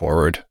walking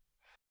forward.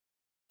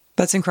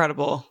 That's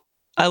incredible.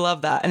 I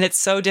love that. And it's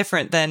so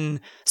different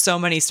than so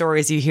many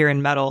stories you hear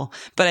in metal.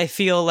 But I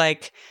feel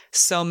like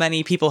so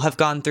many people have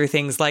gone through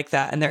things like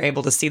that and they're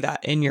able to see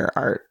that in your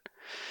art.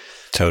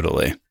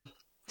 Totally.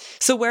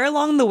 So where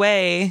along the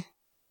way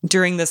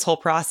during this whole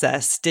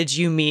process did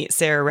you meet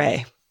Sarah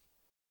Ray?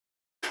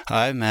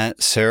 I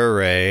met Sarah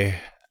Ray,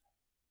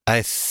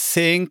 I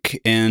think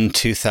in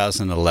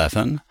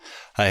 2011.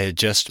 I had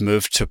just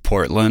moved to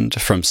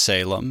Portland from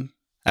Salem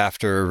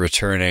after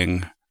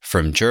returning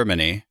from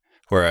Germany,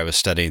 where I was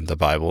studying the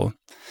Bible.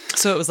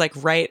 So it was like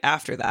right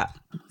after that.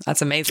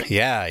 That's amazing.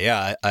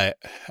 Yeah.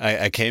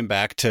 I came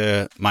back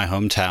to my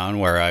hometown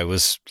where I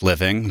was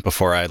living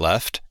before I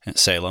left,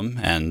 Salem,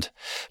 and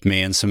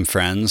me and some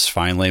friends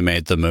finally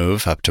made the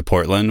move up to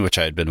Portland, which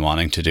I had been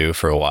wanting to do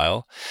for a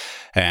while.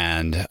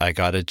 And I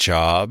got a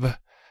job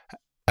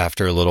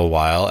after a little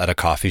while at a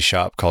coffee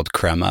shop called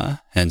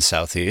Crema in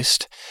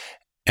Southeast.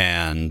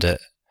 And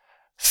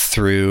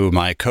through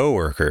my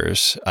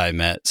coworkers, I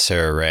met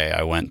Sarah Ray.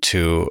 I went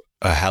to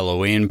a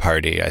Halloween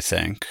party, I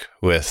think,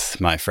 with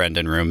my friend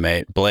and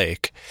roommate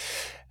Blake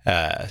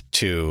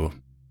to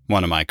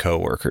one of my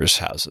coworkers'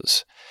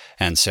 houses.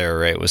 And Sarah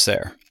Ray was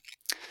there.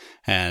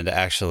 And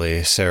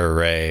actually, Sarah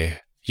Ray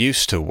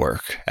used to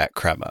work at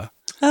Crema.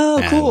 Oh,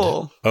 and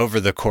cool. Over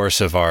the course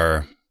of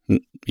our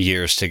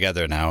years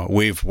together now,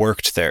 we've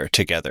worked there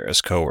together as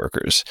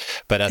coworkers.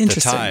 But at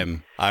the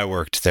time, I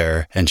worked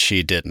there and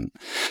she didn't.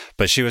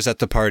 But she was at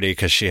the party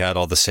because she had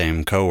all the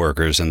same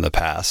coworkers in the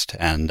past.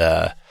 And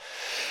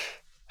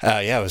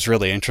it was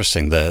really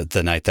interesting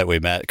the night that we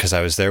met because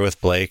I was there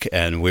with Blake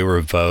and we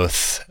were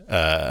both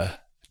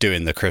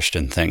doing the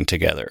Christian thing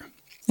together.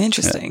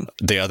 Interesting.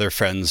 The other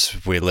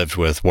friends we lived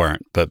with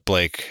weren't, but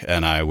Blake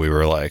and I, we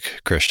were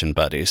like Christian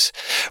buddies.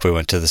 We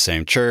went to the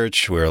same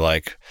church. We were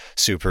like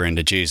super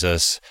into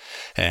Jesus.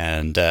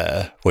 And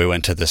we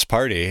went to this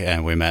party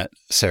and we met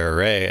Sarah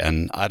Ray.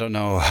 And I don't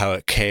know how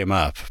it came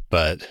up,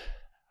 but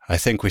I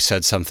think we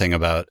said something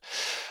about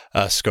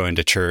us going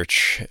to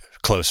church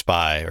close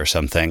by or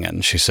something.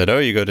 And she said, "Oh,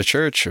 you go to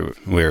church?"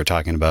 We were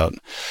talking about,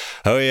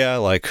 "Oh yeah,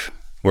 like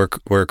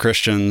we're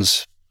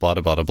Christians, blah,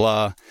 blah, blah,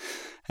 blah."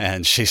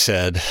 And she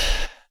said,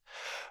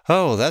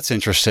 "Oh, that's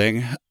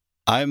interesting.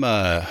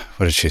 What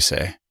did she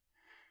say?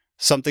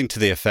 Something to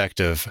the effect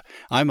of,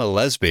 I'm a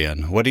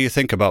lesbian. What do you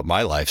think about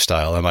my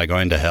lifestyle? Am I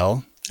going to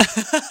hell?"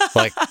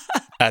 Like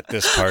at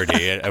this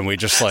party. And we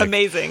just like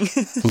amazing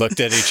looked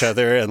at each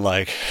other and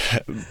like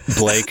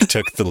Blake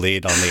took the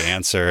lead on the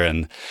answer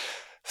and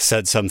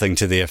said something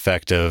to the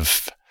effect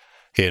of,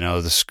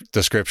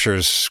 the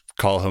scriptures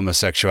call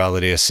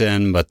homosexuality a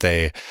sin, but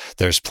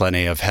there's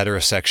plenty of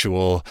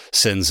heterosexual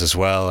sins as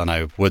well, and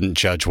I wouldn't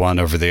judge one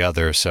over the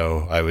other,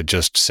 so I would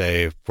just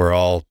say we're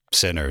all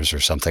sinners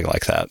or something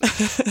like that.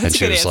 And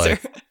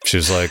she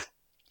was like,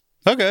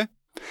 okay,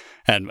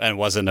 and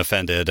wasn't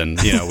offended. And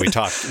we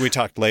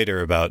talked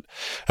later about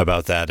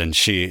that, and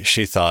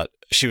she thought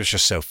she was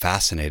just so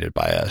fascinated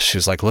by us. She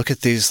was like, look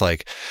at these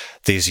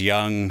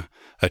young,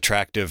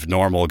 attractive,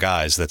 normal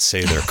guys that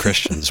say they're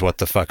Christians. What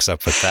the fuck's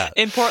up with that?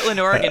 In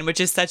Portland, Oregon, which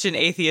is such an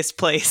atheist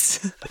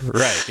place.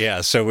 Right. Yeah.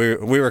 So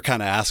we were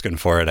kind of asking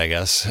for it, I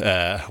guess,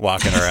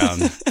 walking around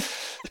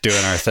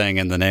doing our thing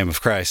in the name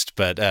of Christ.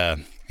 But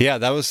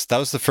that was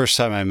the first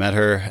time I met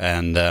her,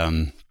 and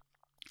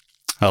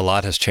a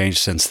lot has changed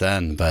since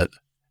then. But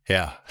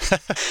yeah.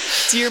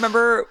 Do you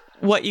remember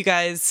what you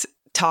guys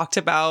talked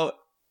about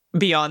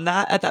beyond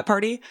that at that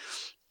party?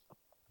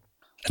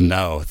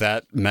 No,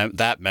 that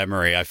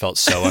memory, I felt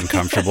so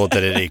uncomfortable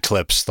that it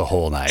eclipsed the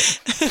whole night.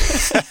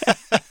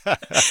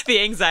 The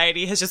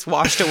anxiety has just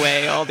washed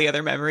away all the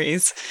other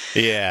memories.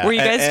 Yeah. Were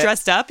you guys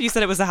dressed up? You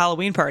said it was a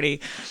Halloween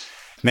party.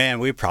 Man,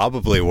 we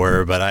probably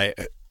were, but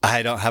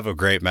I don't have a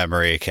great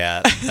memory,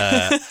 Kat.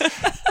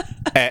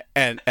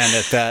 and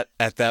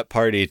at that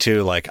party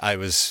too, like I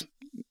was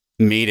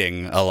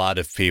meeting a lot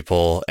of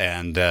people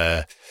and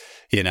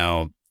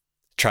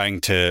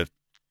trying to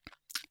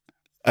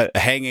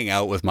hanging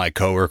out with my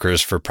coworkers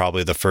for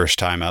probably the first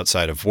time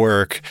outside of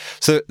work.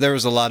 So there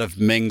was a lot of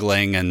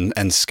mingling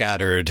and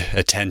scattered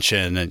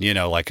attention and,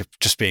 like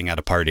just being at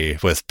a party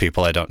with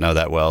people I don't know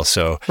that well.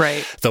 So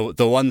right.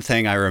 The one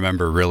thing I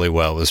remember really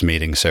well was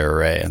meeting Sarah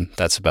Ray, and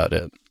that's about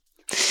it.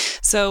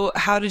 So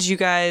how did you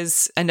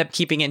guys end up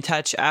keeping in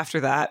touch after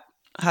that?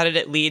 How did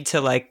it lead to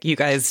like you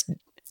guys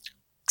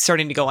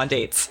starting to go on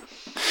dates?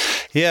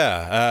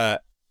 Yeah.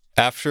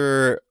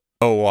 After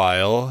a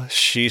while,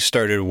 she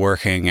started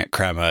working at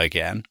Crema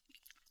again.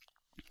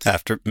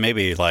 After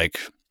a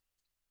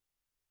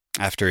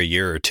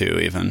year or two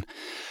even.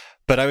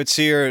 But I would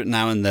see her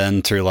now and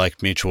then through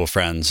like mutual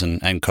friends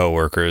and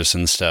coworkers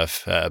and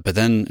stuff. But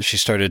then she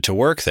started to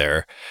work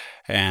there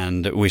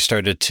and we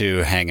started to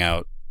hang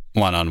out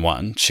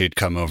one-on-one. She'd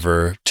come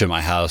over to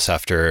my house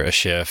after a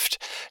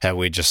shift and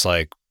we'd just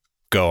like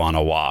go on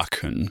a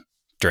walk and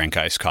drink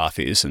iced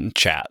coffees and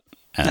chat.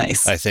 And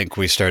nice. I think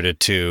we just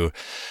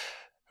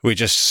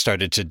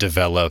started to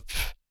develop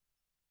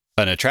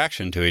an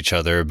attraction to each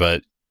other,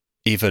 but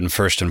even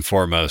first and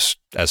foremost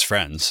as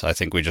friends. I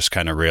think we just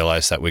kind of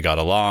realized that we got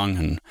along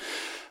and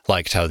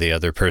liked how the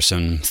other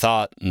person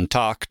thought and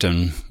talked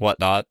and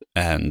whatnot.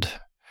 And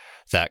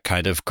that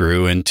kind of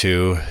grew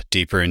into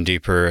deeper and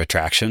deeper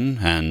attraction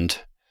and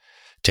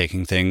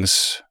taking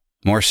things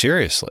more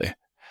seriously.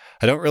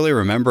 I don't really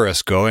remember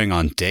us going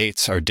on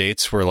dates. Our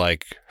dates were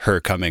like her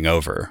coming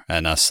over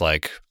and us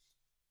like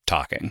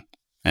talking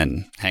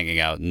and hanging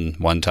out, and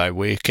one time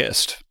we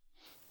kissed.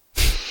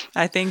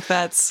 I think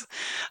that's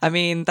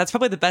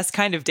probably the best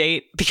kind of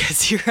date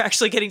because you're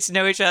actually getting to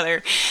know each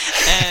other.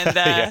 And,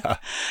 yeah.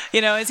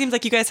 It seems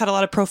like you guys had a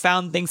lot of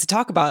profound things to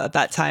talk about at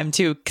that time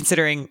too,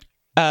 considering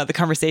the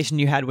conversation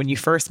you had when you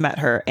first met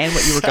her and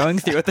what you were going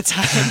through at the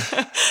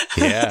time.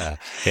 Yeah,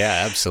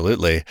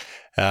 absolutely.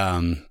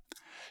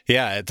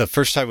 The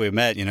first time we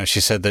met,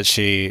 she said that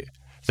she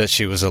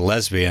was a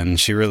lesbian.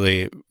 She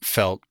really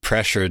felt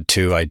pressured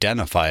to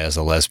identify as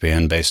a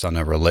lesbian based on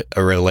a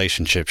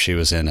relationship she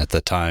was in at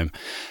the time.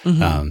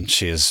 Mm-hmm.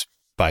 She is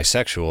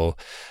bisexual.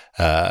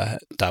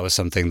 That was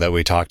something that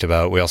we talked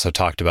about. We also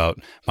talked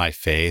about my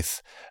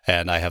faith,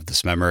 and I have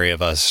this memory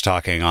of us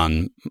talking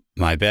on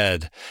my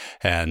bed,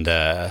 and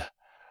I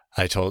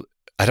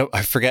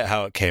forget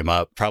how it came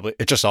up. Probably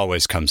it just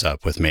always comes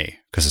up with me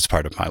because it's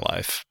part of my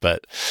life.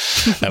 But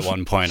at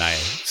one point I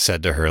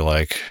said to her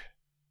like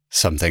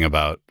something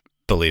about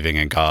believing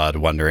in God,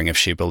 wondering if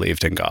she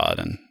believed in God.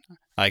 And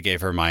I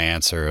gave her my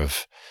answer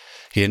of,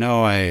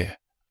 I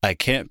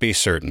can't be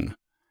certain.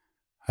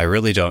 I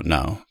really don't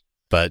know.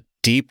 But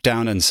deep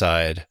down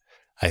inside,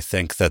 I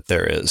think that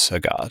there is a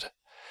God.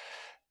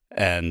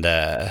 And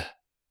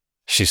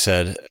she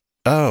said,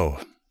 oh,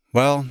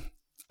 well,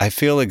 I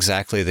feel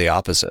exactly the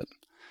opposite.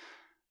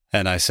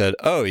 And I said,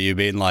 oh, you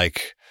mean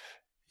like,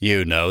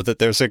 that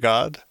there's a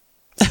God?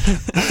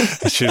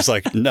 She was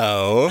like,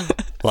 no,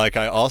 like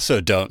I also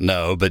don't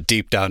know, but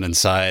deep down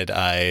inside,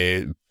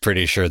 I'm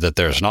pretty sure that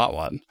there's not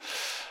one.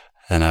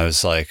 And I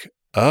was like,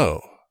 oh,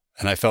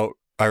 and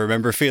I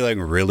remember feeling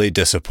really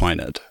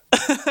disappointed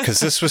because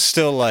this was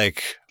still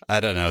like, I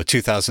don't know,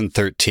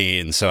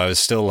 2013. So I was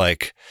still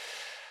like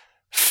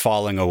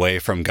falling away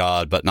from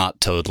God, but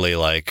not totally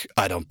like,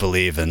 I don't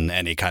believe in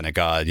any kind of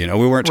God. We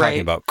weren't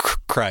talking about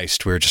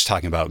Christ. We were just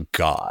talking about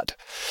God.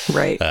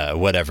 Right.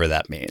 Whatever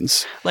that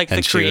means. Like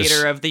the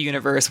creator of the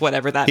universe,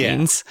 whatever that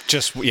means.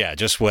 Just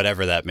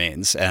whatever that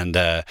means. And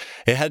I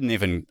didn't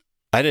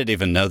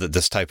even know that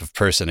this type of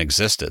person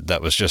existed.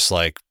 That was just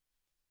like,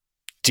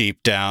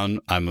 deep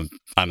down, I'm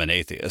an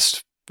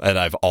atheist. And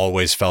I've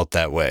always felt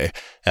that way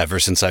ever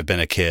since I've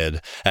been a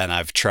kid. And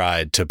I've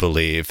tried to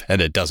believe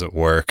and it doesn't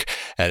work.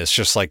 And it's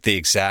just like the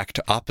exact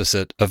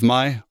opposite of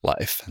my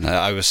life. And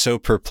I was so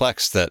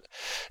perplexed that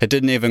it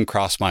didn't even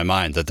cross my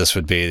mind that this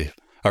would be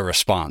a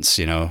response,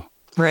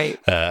 Right.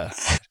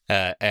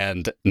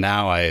 And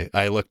now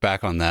I look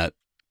back on that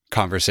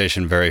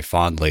conversation very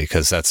fondly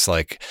because that's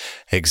like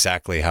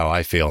exactly how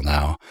I feel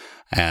now.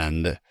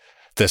 And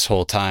this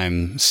whole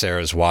time,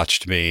 Sarah's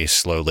watched me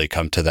slowly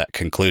come to that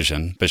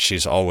conclusion, but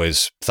she's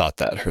always thought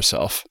that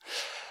herself.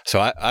 So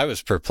I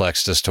was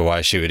perplexed as to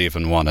why she would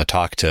even want to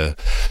talk to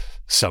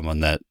someone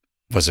that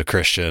was a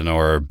Christian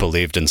or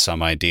believed in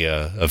some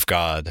idea of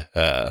God.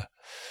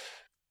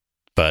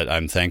 But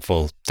I'm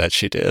thankful that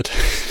she did.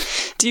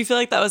 Do you feel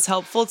like that was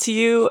helpful to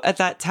you at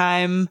that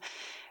time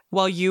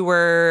while you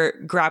were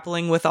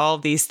grappling with all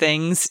of these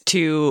things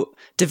to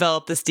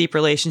develop this deep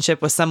relationship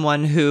with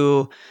someone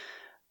who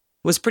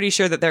was pretty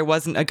sure that there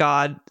wasn't a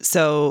God,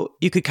 so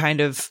you could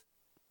kind of,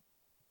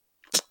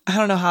 I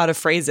don't know how to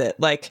phrase it,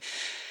 like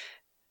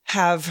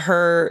have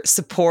her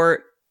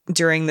support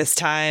during this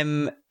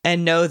time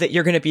and know that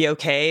you're going to be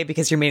okay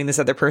because you're meeting this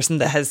other person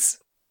that has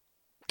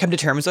come to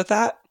terms with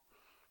that?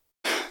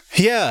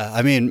 Yeah,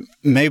 I mean,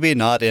 maybe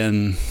not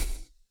in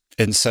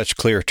in such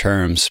clear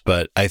terms,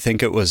 but I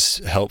think it was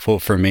helpful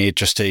for me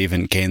just to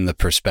even gain the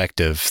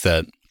perspective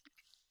that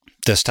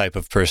this type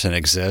of person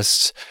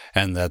exists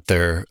and that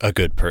they're a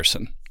good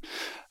person.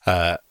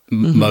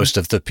 Most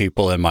of the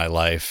people in my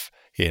life,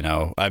 you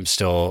know, I'm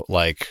still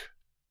like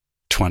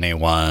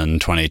 21,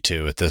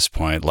 22 at this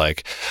point,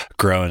 like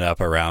growing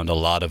up around a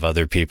lot of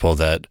other people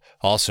that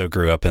also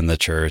grew up in the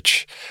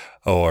church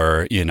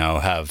or, you know,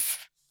 have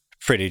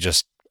pretty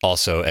just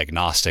also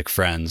agnostic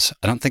friends.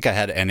 I don't think I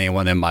had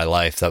anyone in my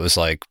life that was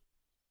like,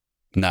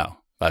 no,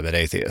 I'm an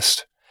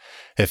atheist.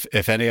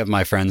 If any of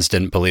my friends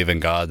didn't believe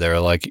in God, they were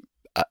like,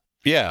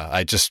 yeah,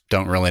 I just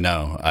don't really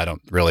know. I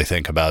don't really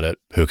think about it.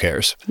 Who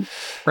cares?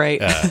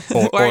 Right.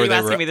 Why are you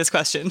asking me this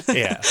question?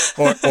 Yeah.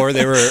 Or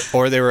they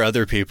were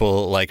other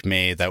people like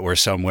me that were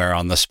somewhere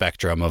on the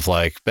spectrum of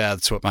like,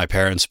 that's what my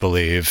parents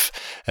believe.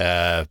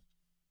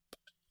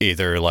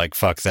 Either like,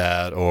 fuck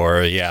that,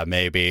 or yeah,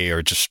 maybe,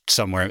 or just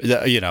somewhere,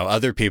 you know,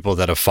 other people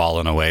that have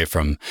fallen away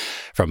from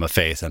a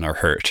faith and are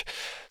hurt.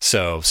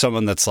 So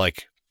someone that's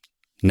like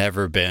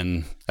never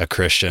been a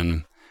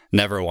Christian,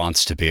 never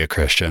wants to be a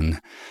Christian,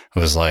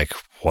 was like,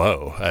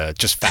 whoa,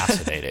 just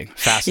fascinating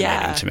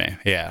to me.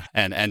 Yeah.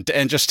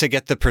 And just to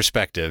get the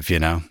perspective, you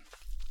know.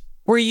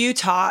 Were you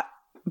taught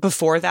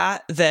before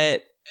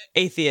that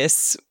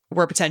atheists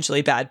were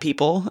potentially bad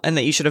people and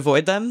that you should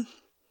avoid them?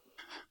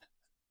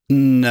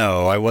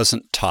 No, I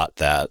wasn't taught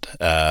that.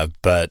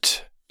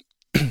 But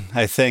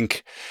I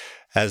think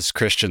as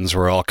Christians,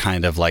 we're all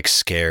kind of like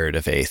scared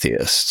of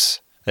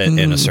atheists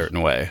in a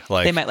certain way.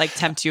 Like they might like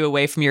tempt you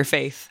away from your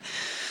faith.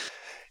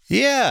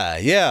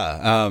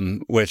 Yeah.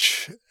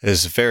 Which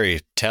is very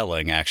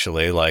telling,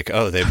 actually. Like,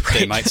 oh,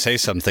 they might say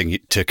something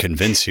to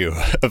convince you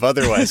of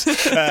otherwise.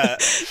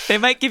 They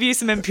might give you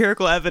some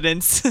empirical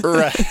evidence.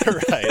 Right.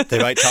 They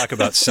might talk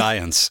about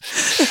science.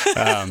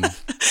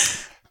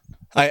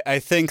 I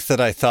think that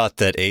I thought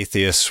that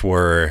atheists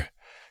were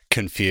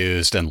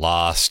confused and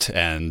lost,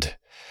 and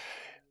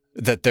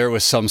that there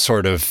was some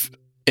sort of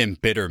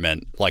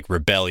embitterment, like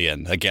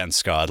rebellion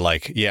against God.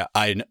 Like, yeah,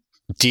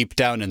 deep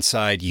down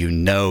inside, you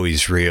know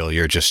he's real.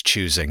 You're just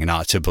choosing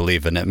not to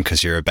believe in him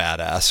because you're a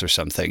badass or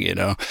something, you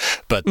know.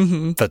 But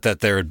that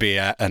there would be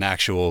an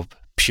actual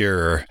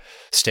pure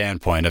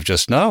standpoint of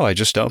just, no, I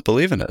just don't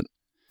believe in it.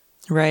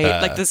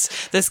 Right. Like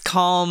this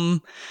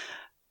calm,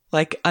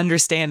 like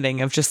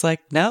understanding of just like,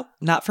 nope,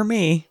 not for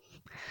me.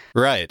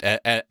 Right.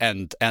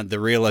 And the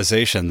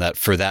realization that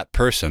for that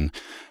person,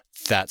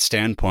 that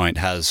standpoint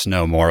has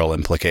no moral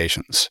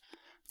implications.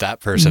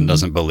 That person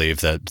doesn't believe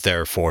that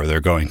therefore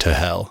they're going to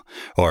hell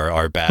or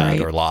are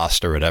bad or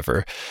lost or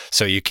whatever.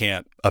 So you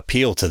can't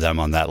appeal to them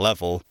on that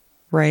level.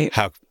 Right.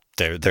 How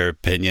their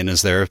opinion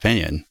is their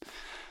opinion.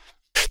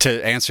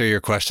 To answer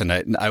your question,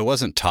 I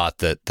wasn't taught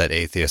that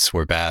atheists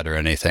were bad or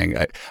anything.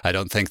 I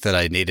don't think that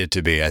I needed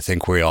to be. I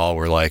think we all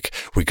were like,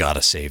 we got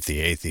to save the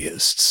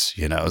atheists.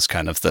 You know, it's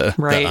kind of the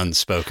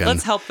unspoken.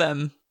 Let's help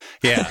them.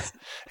 Yeah.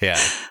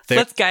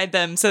 Let's guide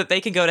them so that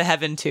they can go to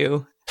heaven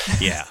too.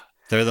 Yeah.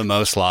 They're the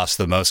most lost,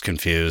 the most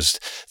confused.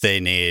 They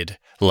need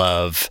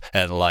love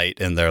and light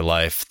in their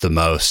life the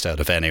most out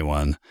of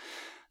anyone.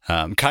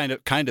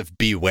 Kind of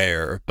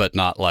beware, but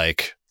not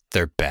like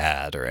they're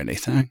bad or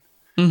anything.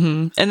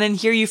 Mm-hmm. And then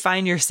here you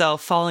find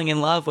yourself falling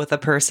in love with a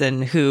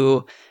person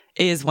who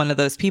is one of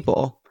those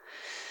people.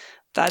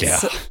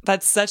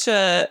 That's such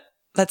a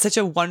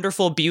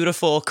wonderful,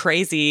 beautiful,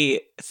 crazy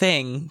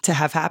thing to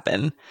have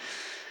happen.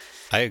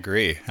 I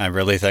agree. I'm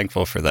really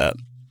thankful for that.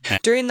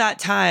 During that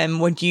time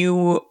when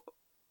you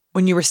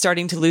were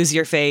starting to lose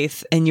your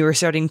faith and you were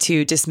starting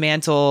to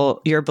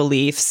dismantle your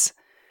beliefs,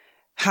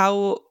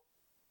 how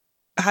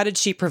did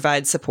she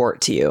provide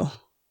support to you?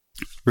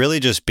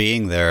 Really just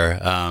being there.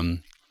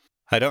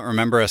 I don't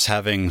remember us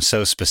having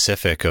so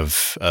specific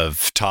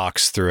of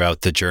talks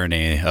throughout the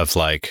journey of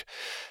like,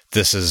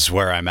 this is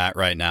where I'm at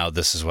right now.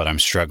 This is what I'm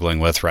struggling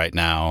with right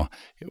now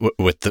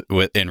with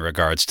in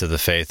regards to the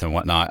faith and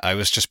whatnot. I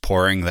was just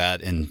pouring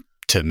that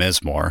into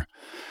Ms. Moore.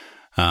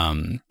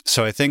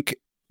 So I think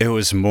it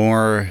was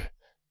more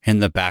in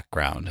the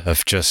background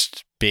of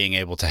just being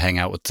able to hang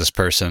out with this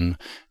person,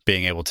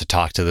 being able to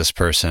talk to this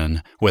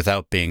person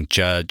without being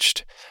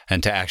judged,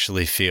 and to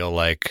actually feel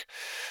like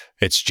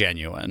it's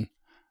genuine.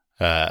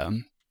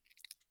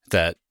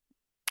 That,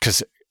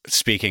 because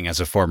speaking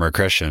as a former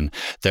Christian,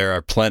 there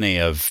are plenty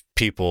of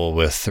people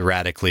with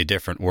radically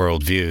different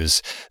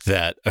worldviews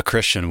that a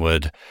Christian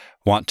would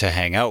want to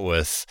hang out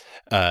with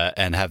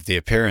and have the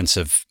appearance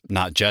of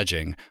not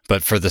judging,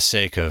 but for the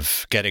sake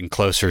of getting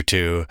closer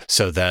to,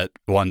 so that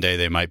one day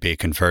they might be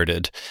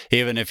converted.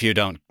 Even if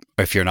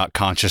you're not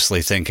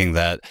consciously thinking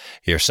that,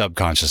 you're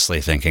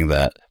subconsciously thinking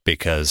that,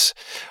 because,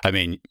 I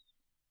mean,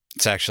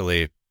 it's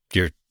actually,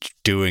 you're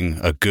doing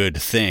a good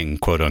thing,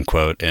 quote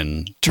unquote,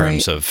 in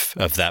terms of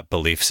that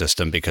belief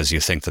system, because you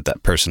think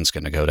that person's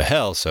going to go to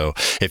hell. So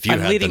if you I'm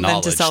had leading the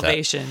knowledge them to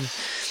salvation.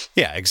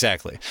 Yeah,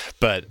 exactly.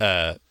 But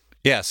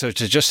so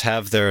to just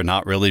have there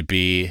not really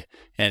be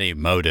any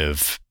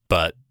motive,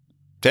 but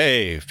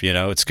hey, you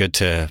know, it's good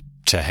to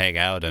hang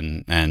out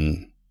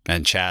and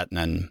chat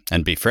and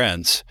be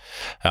friends.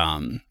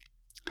 I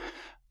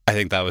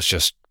think that was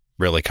just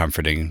really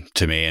comforting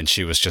to me, and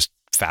she was just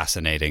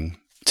fascinating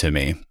to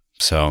me.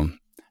 So,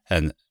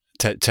 and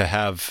to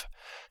have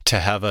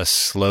us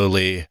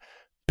slowly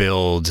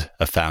build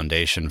a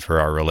foundation for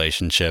our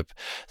relationship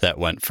that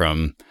went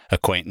from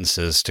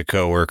acquaintances to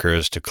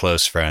coworkers to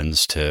close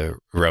friends to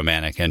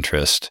romantic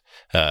interest,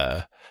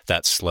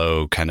 that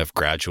slow kind of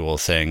gradual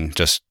thing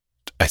just,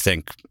 I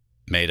think,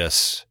 made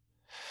us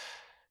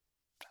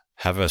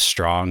have a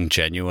strong,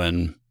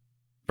 genuine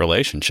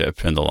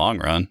relationship in the long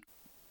run.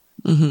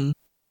 Mm-hmm.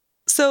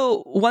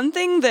 So one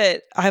thing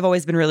that I've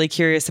always been really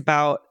curious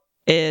about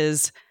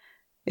is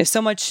if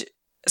so much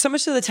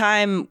of the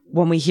time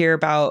when we hear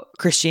about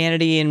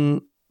Christianity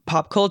and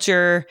pop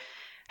culture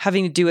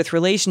having to do with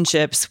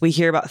relationships, we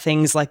hear about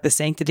things like the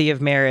sanctity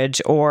of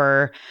marriage,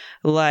 or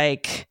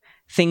like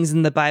things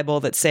in the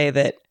Bible that say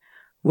that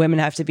women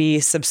have to be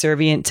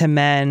subservient to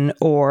men,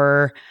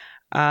 or,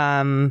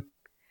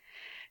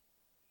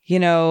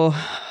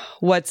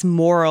 what's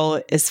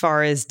moral as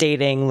far as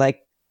dating,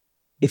 like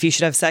if you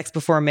should have sex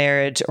before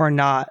marriage or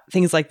not,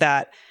 things like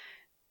that.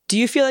 Do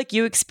you feel like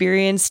you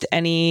experienced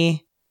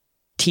any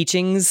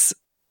teachings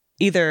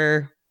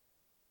either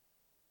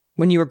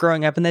when you were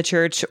growing up in the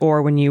church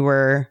or when you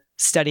were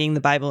studying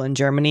the Bible in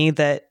Germany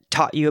that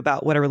taught you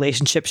about what a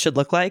relationship should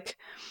look like?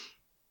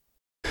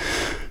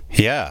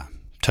 Yeah,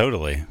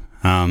 totally.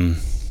 I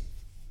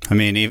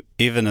mean,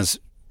 even as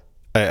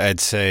I'd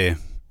say,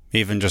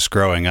 even just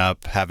growing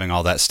up, having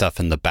all that stuff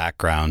in the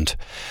background,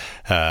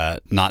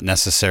 not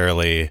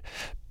necessarily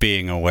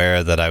being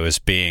aware that I was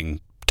being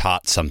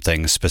taught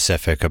something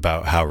specific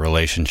about how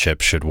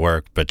relationships should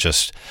work, but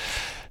just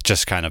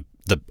kind of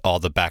all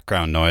the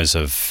background noise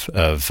of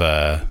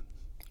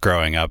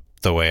growing up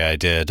the way I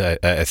did.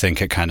 I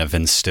think it kind of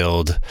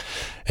instilled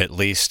at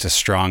least a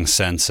strong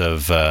sense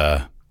of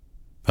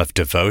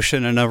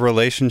devotion in a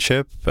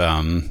relationship,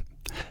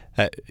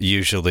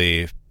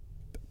 usually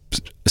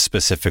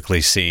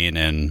specifically seen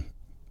in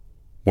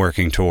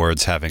working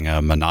towards having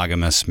a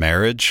monogamous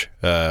marriage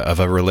of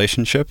a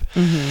relationship.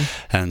 Mm-hmm.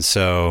 And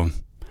so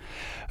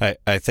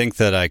I think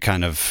that I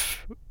kind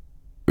of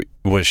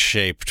was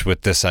shaped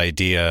with this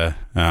idea.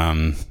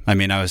 I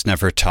mean, I was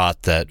never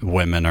taught that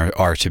women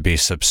are to be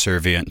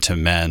subservient to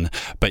men,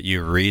 but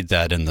you read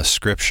that in the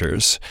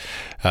scriptures,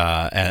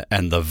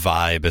 and the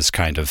vibe is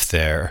kind of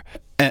there.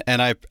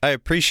 And I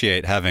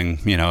appreciate having,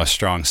 a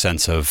strong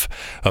sense of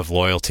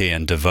loyalty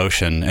and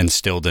devotion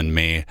instilled in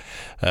me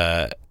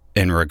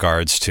in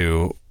regards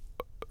to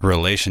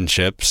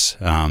relationships.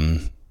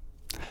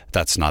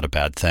 That's not a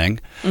bad thing.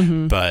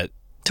 Mm-hmm. But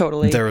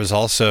totally, there was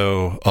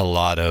also a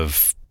lot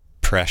of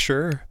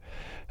pressure.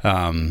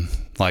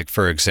 Like,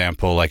 for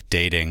example, like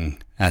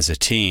dating as a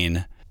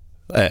teen.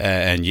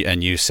 And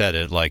you said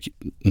it, like,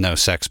 no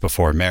sex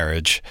before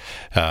marriage.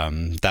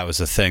 That was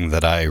a thing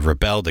that I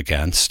rebelled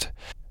against.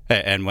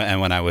 And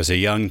when I was a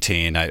young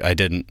teen,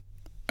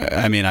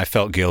 I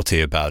felt guilty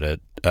about it,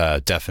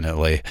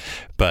 definitely,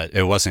 but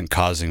it wasn't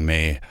causing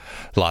me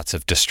lots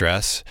of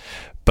distress.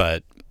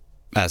 But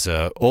as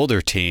an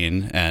older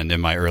teen and in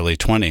my early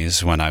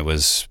 20s, when I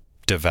was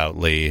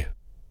devoutly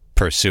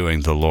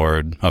pursuing the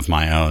Lord of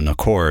my own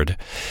accord,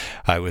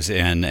 I was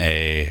in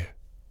a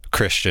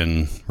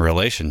Christian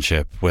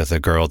relationship with a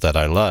girl that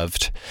I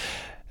loved.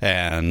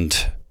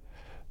 And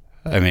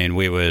I mean,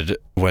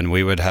 when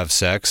we would have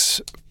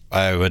sex,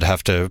 I would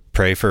have to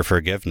pray for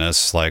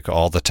forgiveness like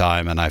all the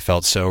time, and I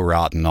felt so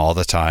rotten all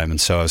the time.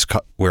 And so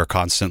we're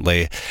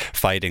constantly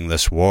fighting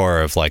this war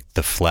of like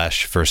the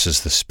flesh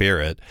versus the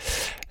spirit.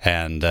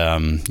 And,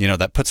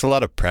 that puts a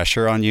lot of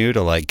pressure on you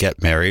to like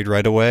get married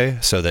right away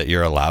so that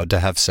you're allowed to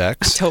have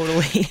sex.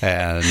 Totally.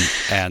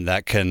 And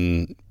that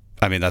can,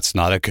 that's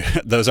not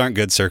those aren't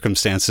good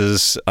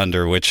circumstances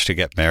under which to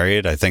get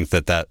married. I think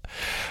that a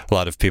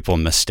lot of people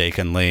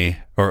mistakenly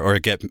or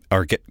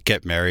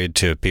get married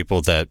to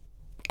people that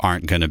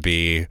aren't going to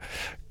be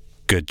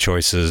good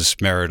choices,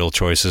 marital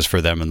choices for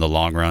them in the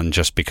long run,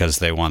 just because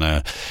they want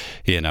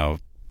to,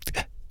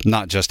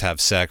 not just have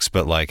sex,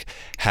 but like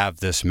have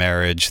this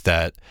marriage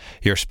that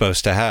you're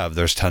supposed to have.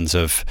 There's tons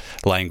of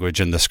language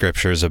in the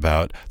scriptures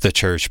about the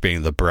church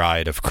being the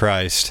bride of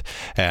Christ.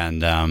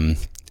 And,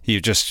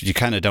 you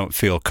kind of don't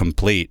feel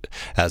complete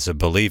as a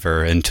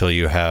believer until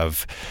you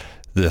have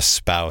this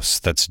spouse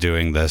that's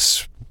doing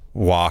this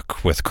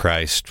walk with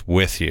Christ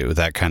with you.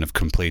 That kind of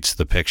completes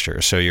the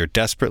picture. So you're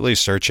desperately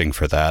searching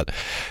for that.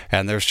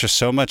 And there's just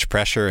so much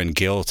pressure and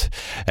guilt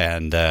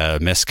and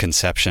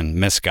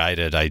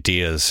misguided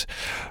ideas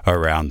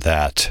around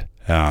that.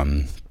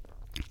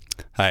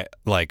 I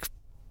like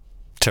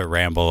to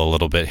ramble a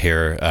little bit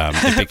here.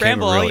 It became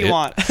ramble all you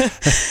want.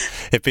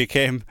 It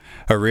became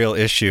a real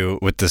issue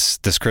with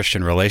this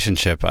Christian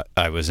relationship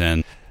I was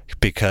in,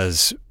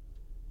 because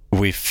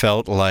we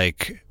felt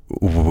like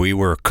we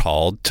were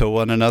called to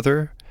one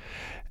another.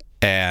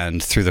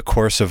 And through the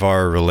course of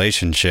our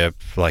relationship,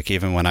 like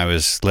even when I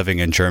was living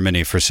in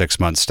Germany for 6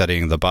 months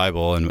studying the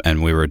Bible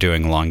and we were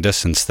doing a long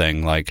distance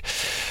thing, like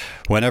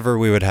whenever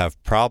we would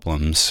have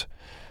problems,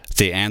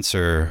 the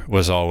answer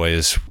was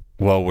always,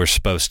 well, we're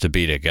supposed to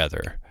be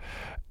together.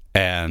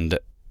 And,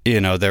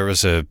 there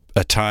was a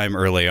time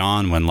early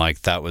on when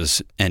like that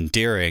was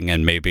endearing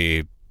and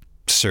maybe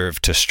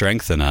served to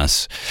strengthen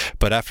us.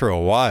 But after a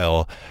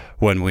while,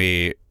 when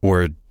we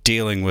were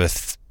dealing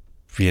with,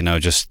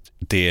 just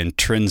the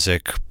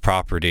intrinsic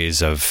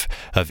properties of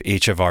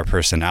each of our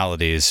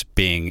personalities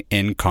being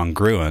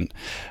incongruent,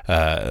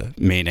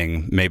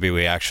 meaning maybe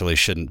we actually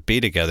shouldn't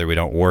be together, we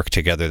don't work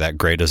together that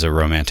great as a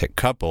romantic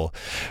couple,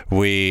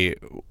 we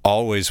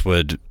always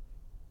would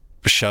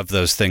shove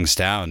those things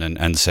down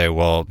and say,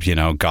 well,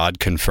 God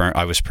confirmed,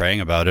 I was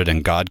praying about it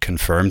and God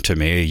confirmed to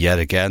me yet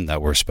again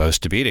that we're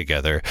supposed to be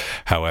together.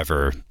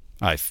 However,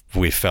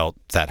 we felt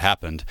that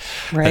happened.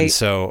 Right. And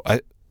so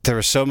there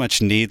was so much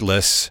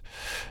needless,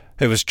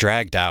 it was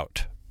dragged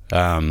out.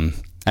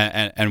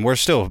 And we're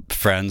still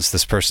friends.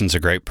 This person's a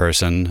great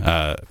person.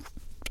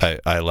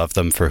 I love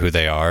them for who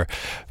they are,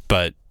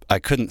 but I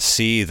couldn't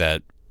see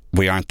that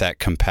we aren't that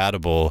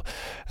compatible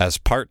as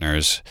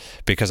partners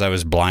because I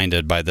was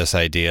blinded by this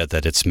idea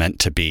that it's meant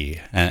to be.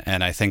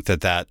 And I think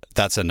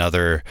that's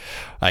another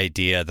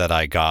idea that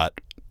I got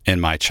in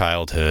my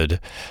childhood,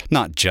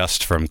 not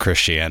just from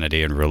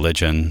Christianity and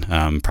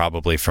religion,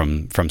 probably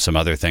from some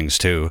other things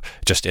too,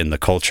 just in the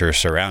culture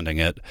surrounding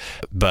it.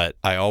 But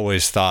I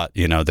always thought,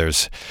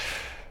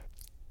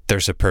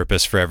 there's a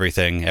purpose for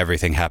everything.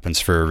 Everything happens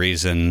for a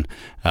reason.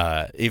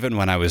 Even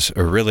when I was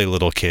a really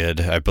little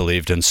kid, I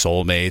believed in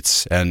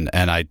soulmates, and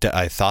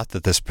I thought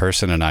that this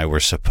person and I were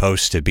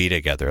supposed to be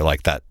together,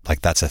 like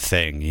that's a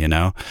thing,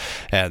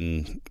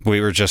 And we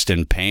were just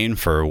in pain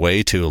for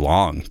way too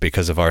long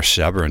because of our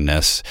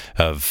stubbornness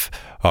of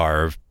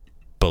our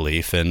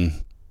belief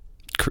in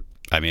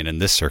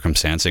this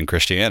circumstance, in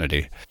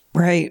Christianity.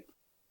 Right.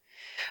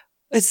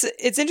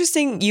 It's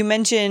interesting you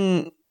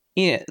mention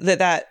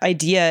that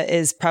idea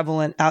is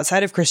prevalent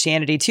outside of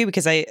Christianity too,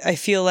 because I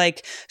feel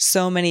like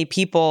so many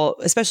people,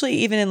 especially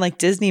even in like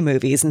Disney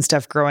movies and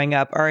stuff growing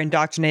up, are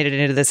indoctrinated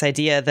into this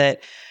idea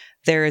that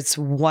there's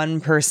one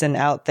person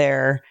out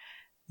there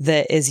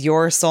that is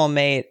your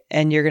soulmate,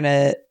 and you're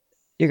gonna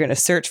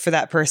search for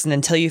that person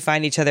until you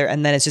find each other,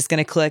 and then it's just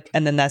gonna click,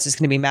 and then that's just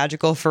gonna be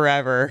magical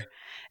forever,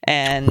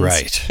 and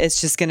right.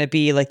 It's just gonna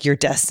be like your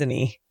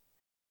destiny.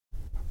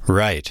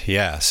 Right.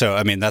 Yeah.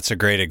 So, that's a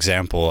great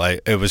example.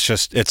 It was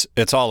just,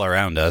 it's all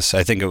around us.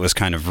 I think it was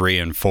kind of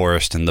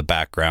reinforced in the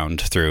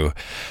background through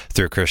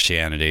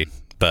Christianity.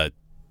 But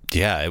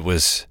yeah,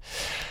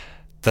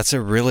 that's a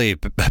really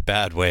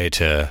bad way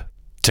to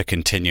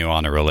continue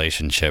on a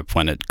relationship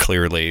when it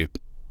clearly,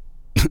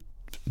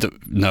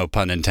 no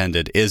pun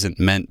intended, isn't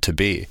meant to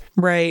be.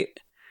 Right.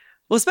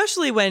 Well,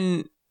 especially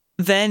when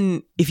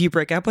then if you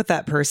break up with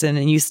that person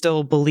and you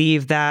still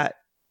believe that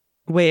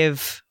way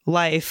of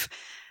life,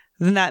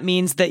 then that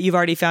means that you've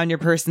already found your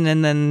person,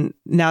 and then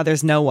now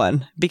there's no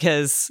one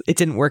because it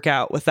didn't work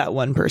out with that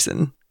one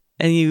person.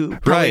 And you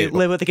probably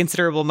live with a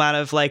considerable amount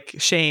of like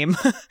shame.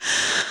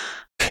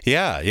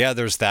 Yeah,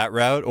 there's that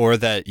route, or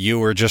that you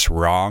were just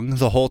wrong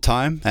the whole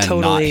time and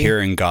not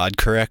hearing God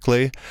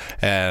correctly,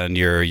 and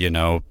you're,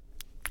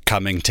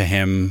 coming to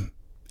him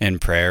in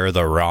prayer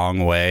the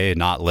wrong way,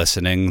 not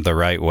listening the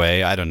right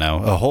way. I don't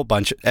know, a whole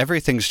bunch.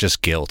 Everything's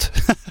just guilt.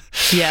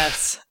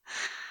 Yes.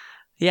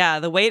 Yeah,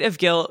 the weight of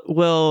guilt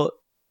will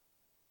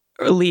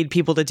lead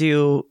people to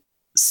do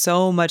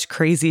so much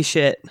crazy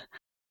shit.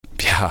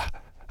 Yeah,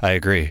 I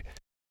agree.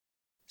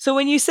 So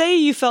when you say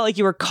you felt like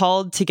you were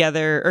called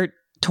together or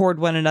toward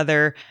one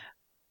another,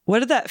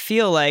 what did that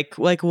feel like?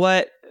 Like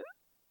what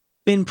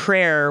in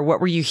prayer, what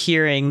were you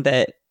hearing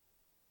that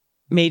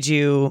made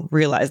you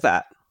realize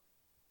that?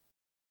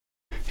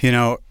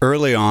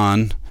 Early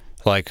on,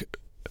 like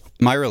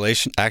my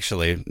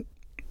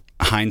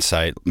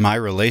hindsight, my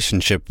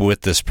relationship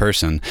with this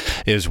person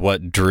is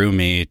what drew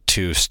me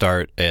to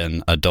start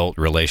an adult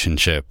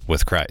relationship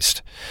with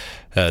Christ.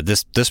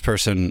 This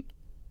person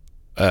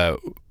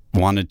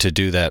wanted to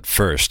do that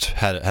first,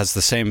 has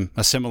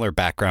a similar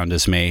background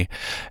as me,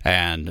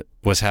 and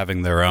was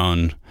having their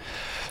own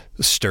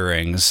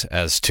stirrings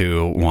as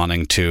to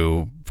wanting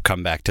to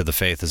come back to the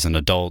faith as an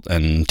adult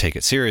and take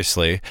it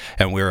seriously.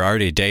 And we were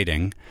already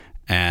dating,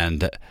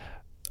 and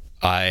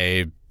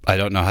I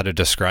don't know how to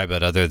describe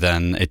it other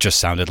than it just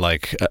sounded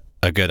like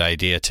a good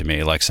idea to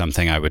me, like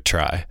something I would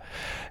try.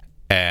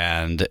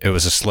 And it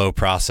was a slow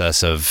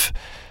process of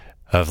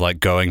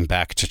like going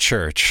back to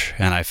church,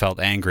 and I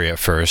felt angry at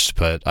first,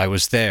 but I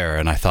was there,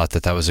 and I thought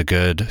that was a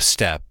good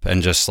step.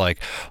 And just like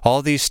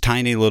all these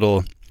tiny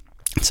little,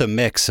 it's a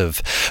mix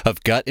of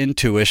gut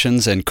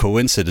intuitions and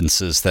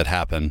coincidences that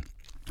happen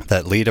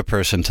that lead a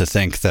person to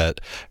think that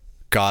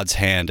God's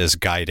hand is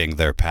guiding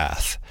their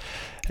path.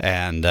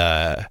 And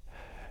to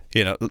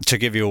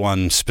give you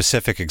one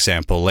specific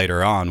example,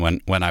 later on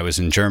when I was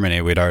in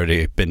Germany, we'd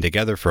already been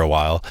together for a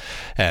while,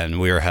 and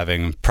we were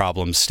having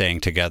problems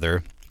staying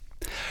together.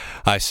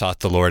 I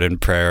sought the Lord in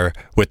prayer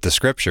with the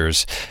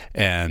scriptures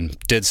and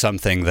did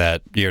something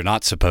that you're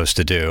not supposed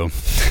to do,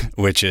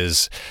 which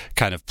is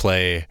kind of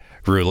play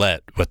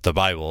roulette with the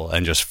Bible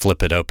and just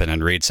flip it open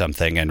and read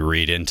something and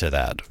read into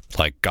that.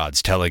 Like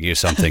God's telling you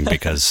something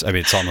because, I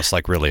mean, it's almost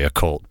like really a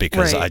cult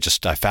because Right.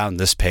 I found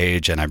this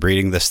page and I'm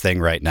reading this thing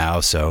right now.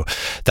 So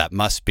that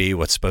must be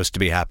what's supposed to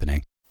be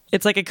happening.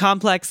 It's like a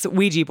complex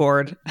Ouija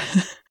board.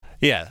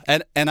 Yeah.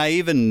 And I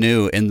even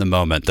knew in the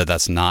moment that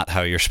that's not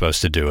how you're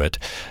supposed to do it.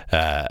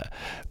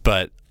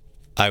 But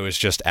I was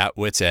just at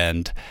wit's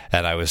end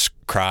and I was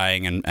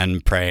crying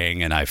and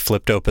praying, and I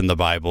flipped open the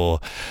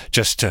Bible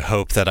just to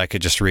hope that I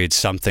could just read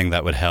something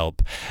that would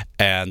help.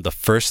 And the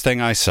first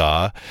thing I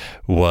saw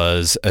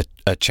was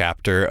a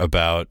chapter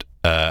about,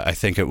 I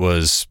think it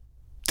was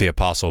the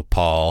Apostle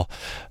Paul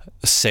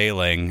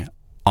sailing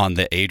on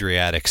the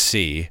Adriatic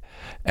Sea.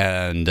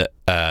 And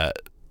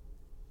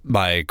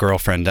my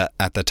girlfriend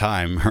at the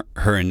time,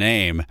 her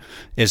name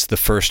is the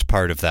first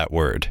part of that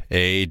word,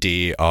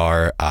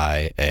 Adria.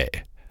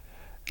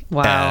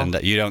 Wow. And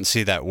you don't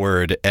see that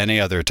word any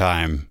other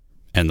time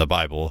in the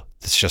Bible.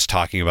 It's just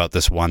talking about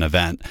this one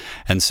event.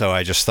 And so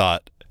I just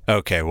thought,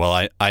 okay,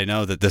 well, I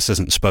know that this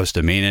isn't supposed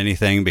to mean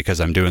anything because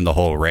I'm doing the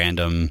whole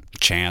random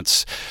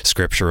chance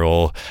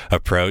scriptural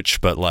approach,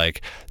 but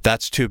like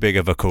that's too big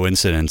of a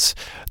coincidence.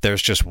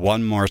 There's just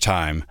one more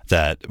time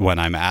that when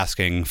I'm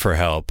asking for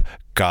help,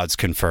 God's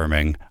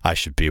confirming I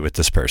should be with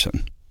this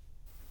person.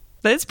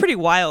 That's pretty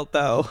wild,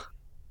 though.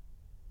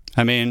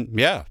 I mean,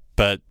 yeah,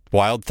 but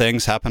wild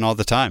things happen all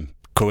the time.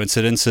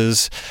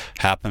 Coincidences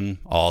happen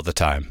all the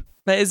time.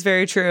 That is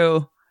very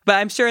true. But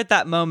I'm sure at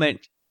that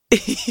moment,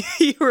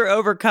 you were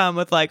overcome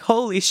with like,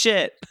 holy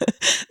shit,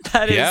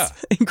 that is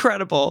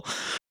incredible.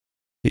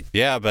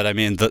 Yeah, but I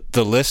mean,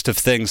 the list of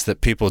things that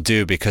people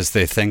do because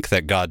they think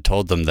that God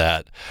told them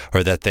that,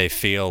 or that they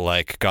feel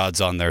like God's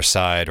on their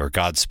side or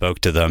God spoke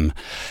to them,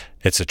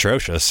 it's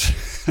atrocious.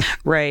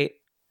 Right.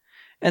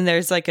 And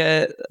there's like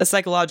a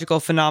psychological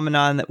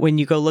phenomenon that when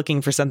you go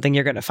looking for something,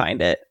 you're going to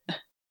find it.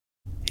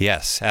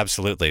 Yes,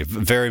 absolutely.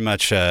 Very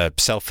much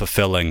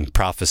self-fulfilling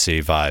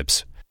prophecy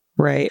vibes.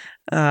 Right.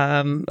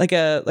 Like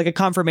a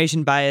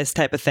confirmation bias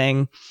type of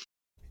thing.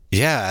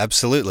 Yeah,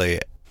 absolutely.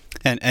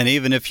 And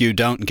even if you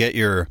don't get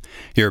your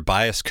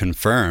bias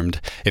confirmed,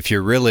 if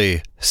you're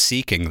really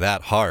seeking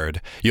that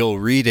hard, you'll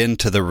read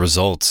into the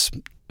results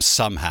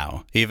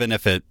somehow, even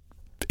if it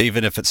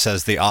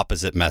says the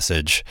opposite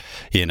message,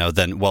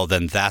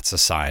 then that's a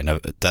sign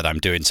that I'm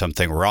doing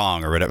something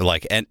wrong or whatever.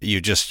 Like, and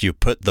you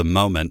put the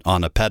moment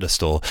on a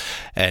pedestal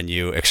and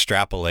you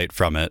extrapolate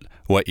from it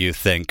what you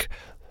think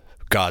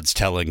God's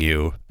telling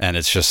you. And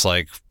it's just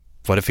like,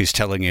 what if he's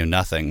telling you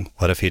nothing?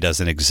 What if he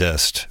doesn't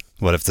exist?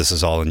 What if this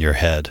is all in your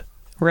head?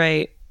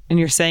 Right. And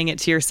you're saying it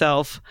to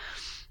yourself.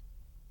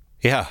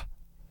 Yeah.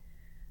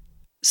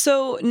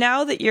 So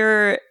now that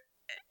you're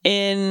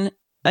in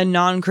a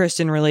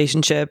non-Christian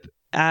relationship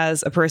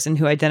as a person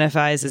who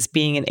identifies as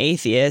being an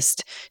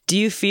atheist, do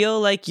you feel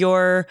like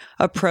your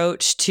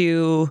approach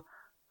to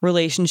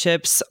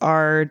relationships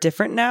are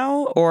different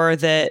now, or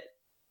that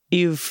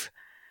you've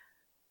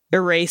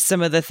erased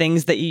some of the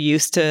things that you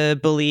used to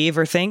believe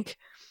or think?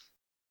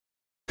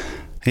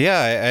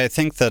 Yeah, I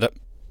think that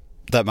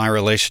my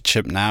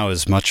relationship now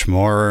is much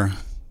more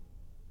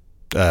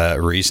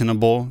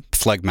reasonable,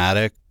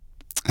 phlegmatic.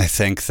 I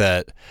think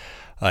that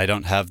I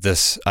don't have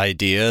this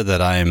idea that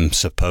I'm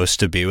supposed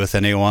to be with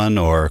anyone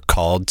or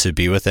called to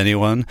be with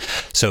anyone.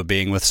 So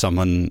being with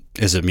someone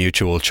is a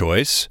mutual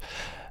choice,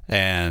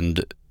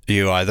 and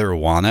you either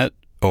want it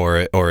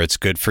or it's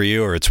good for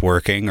you or it's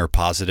working or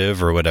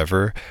positive or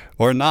whatever,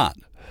 or not.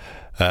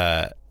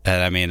 And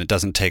I mean, it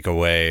doesn't take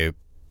away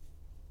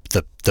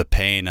the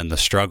pain and the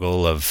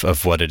struggle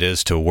of what it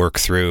is to work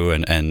through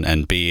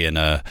and be in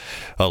a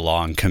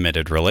long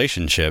committed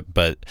relationship,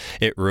 but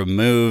it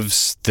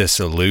removes this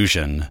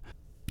illusion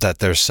that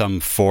there's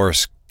some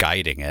force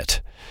guiding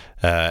it.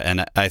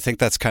 And I think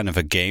that's kind of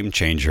a game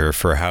changer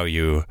for how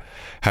you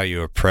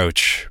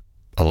approach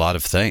a lot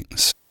of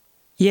things.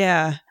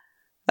 Yeah,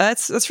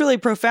 that's really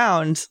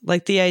profound.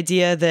 Like the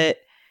idea that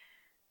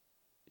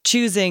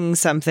choosing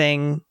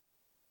something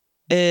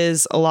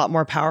is a lot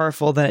more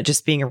powerful than it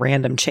just being a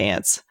random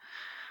chance.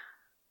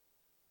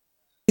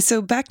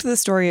 So back to the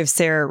story of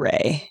Sarah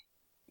Ray.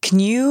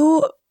 Can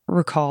you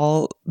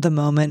recall the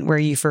moment where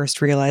you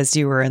first realized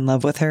you were in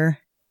love with her?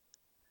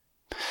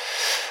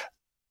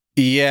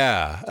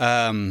 Yeah.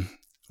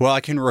 Well, I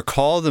can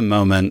recall the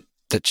moment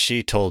that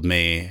she told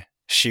me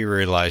she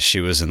realized she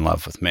was in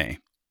love with me.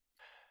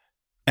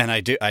 And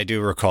I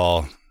do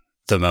recall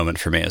the moment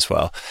for me as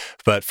well.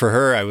 But for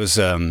her, I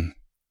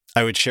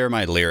would share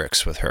my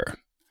lyrics with her.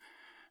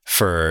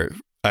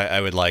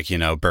 I would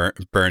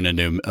burn a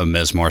new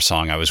Mizmor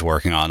song I was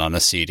working on a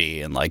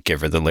CD and like give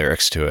her the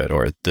lyrics to it.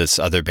 Or this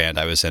other band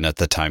I was in at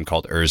the time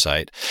called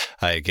Urzite,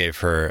 I gave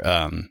her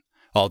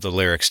all the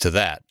lyrics to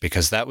that,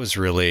 because that was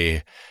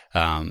really,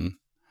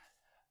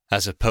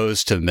 as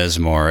opposed to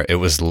Mizmor, it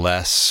was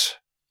less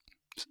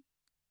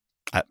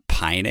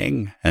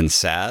pining and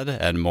sad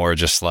and more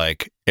just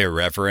like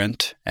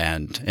irreverent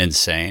and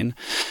insane.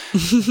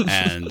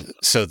 And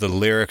so the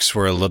lyrics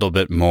were a little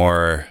bit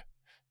more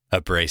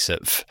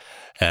abrasive,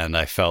 and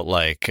I felt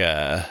like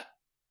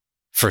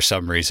for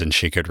some reason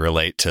she could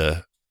relate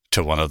to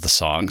one of the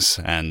songs.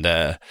 And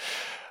I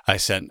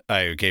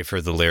gave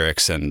her the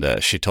lyrics,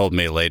 and she told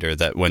me later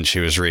that when she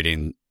was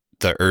reading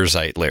the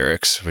Urzite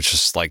lyrics, which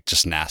is like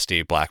just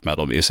nasty black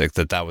metal music,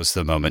 that was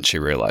the moment she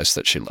realized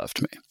that she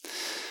loved me.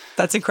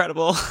 That's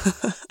incredible.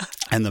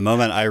 And the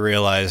moment I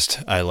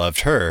realized I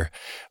loved her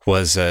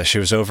was she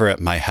was over at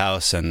my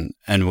house, and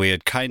we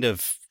had kind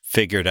of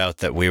figured out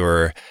that we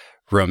were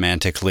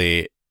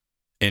romantically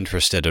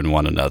interested in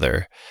one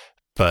another.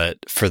 But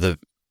for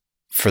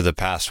the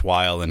past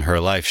while in her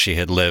life, she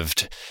had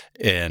lived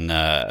in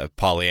a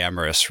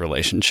polyamorous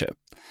relationship.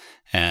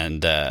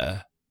 And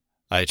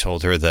I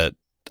told her that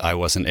I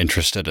wasn't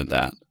interested in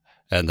that,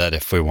 and that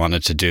if we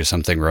wanted to do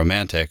something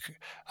romantic,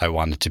 I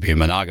wanted to be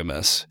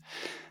monogamous.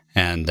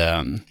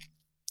 And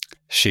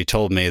she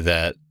told me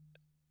that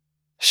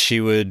she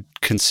would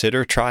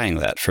consider trying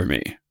that for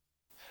me.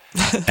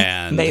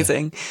 And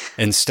amazing.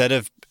 Instead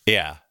of,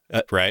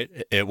 right,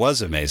 it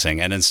was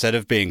amazing. And instead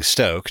of being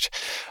stoked,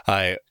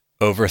 I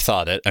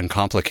overthought it and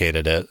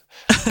complicated it,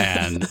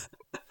 and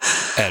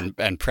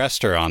and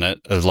pressed her on it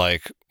of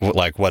like,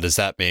 what does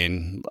that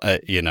mean?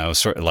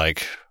 Sort of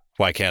like,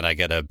 why can't I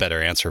get a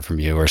better answer from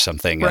you or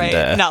something? Right.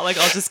 And, not like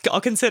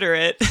I'll consider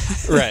it.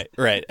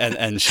 Right.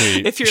 And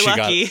she, if you're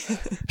lucky,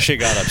 she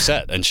got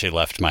upset and she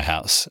left my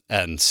house.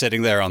 And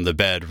sitting there on the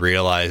bed,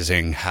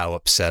 realizing how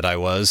upset I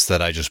was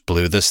that I just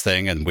blew this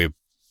thing and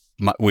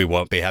we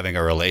won't be having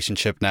a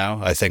relationship now,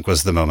 I think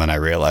was the moment I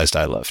realized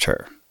I loved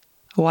her.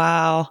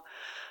 Wow.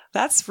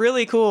 That's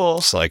really cool.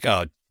 It's like,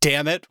 oh,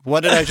 damn it.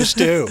 What did I just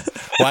do?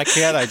 Why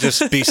can't I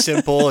just be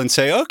simple and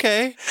say,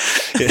 okay?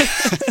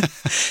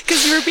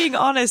 Because you were being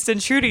honest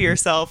and true to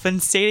yourself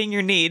and stating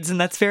your needs,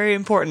 and that's very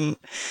important.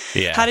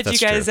 Yeah. How did you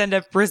guys end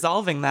up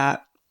resolving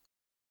that?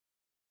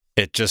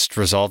 It just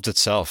resolved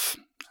itself.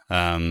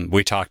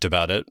 We talked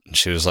about it.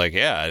 She was like,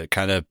 yeah, it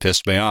kind of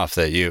pissed me off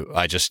that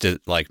I just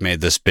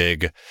made this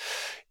big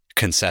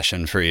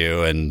concession for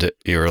you, and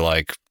you were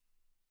like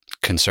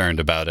concerned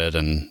about it,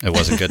 and it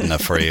wasn't good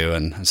enough for you.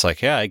 And it's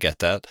like, yeah, I get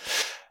that.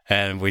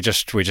 And we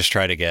just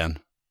tried again.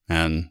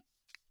 And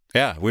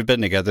yeah, we've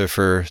been together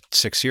for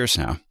 6 years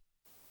now.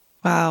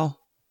 Wow.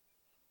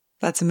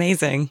 That's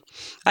amazing.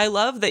 I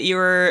love that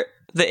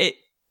it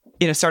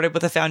started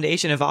with a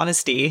foundation of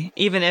honesty,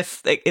 even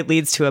if it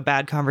leads to a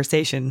bad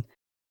conversation.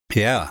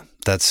 Yeah,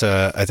 that's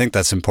I think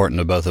that's important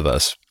to both of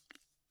us.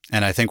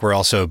 And I think we're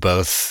also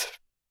both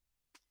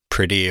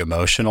pretty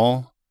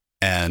emotional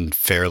and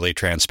fairly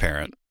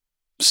transparent.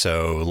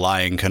 So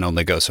lying can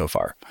only go so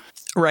far.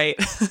 Right.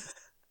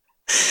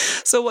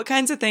 So what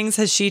kinds of things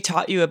has she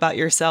taught you about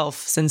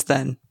yourself since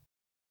then?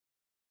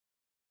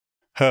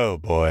 Oh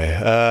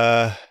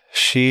boy.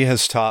 She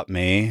has taught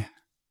me,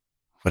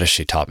 what has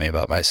she taught me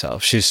about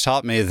myself? She's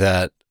taught me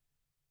that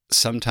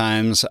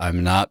sometimes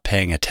I'm not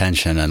paying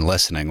attention and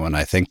listening when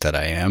I think that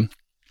I am.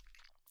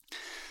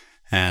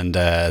 And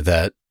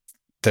that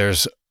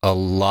there's a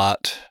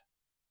lot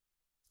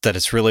that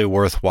it's really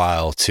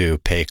worthwhile to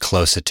pay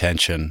close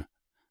attention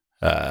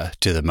to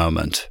the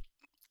moment.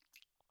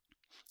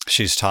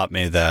 She's taught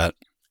me that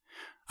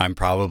I'm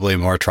probably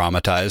more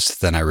traumatized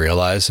than I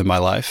realize in my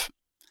life.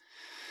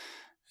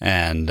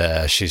 And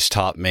she's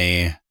taught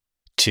me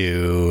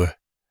to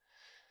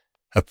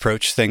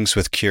approach things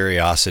with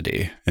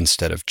curiosity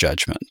instead of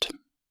judgment.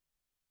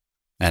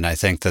 And I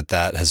think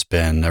that has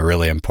been a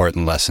really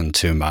important lesson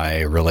to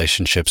my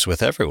relationships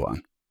with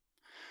everyone.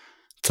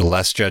 The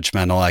less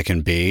judgmental I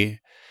can be,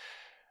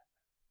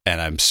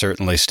 and I'm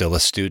certainly still a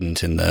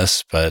student in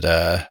this, but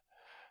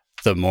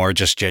the more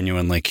just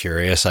genuinely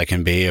curious I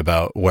can be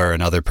about where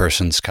another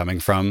person's coming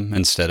from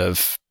instead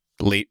of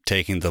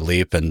taking the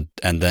leap and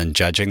then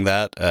judging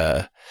that,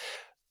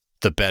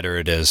 the better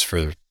it is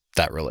for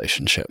that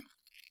relationship.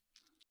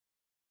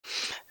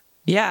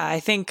 Yeah, I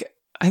think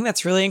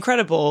that's really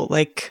incredible.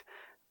 Like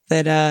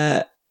that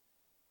a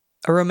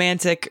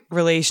romantic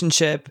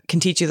relationship can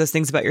teach you those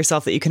things about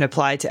yourself that you can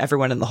apply to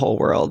everyone in the whole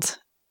world,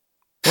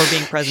 or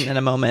being present in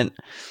a moment.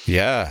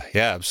 Yeah,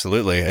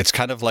 absolutely. It's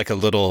kind of like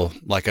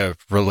a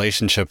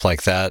relationship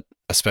like that,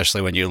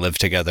 especially when you live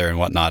together and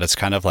whatnot. It's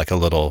kind of like a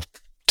little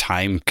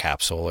time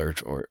capsule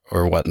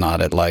or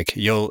whatnot.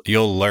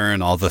 You'll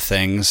learn all the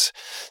things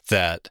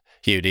that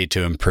you need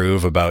to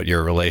improve about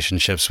your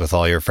relationships with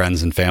all your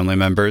friends and family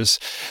members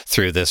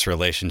through this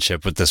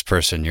relationship with this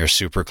person you're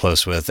super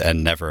close with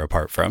and never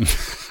apart from.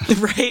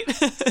 Right?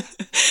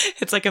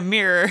 It's like a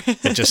mirror.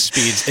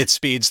 It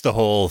speeds the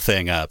whole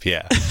thing up.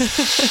 Yeah.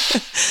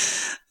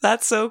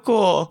 That's so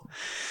cool.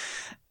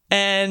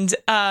 And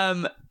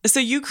so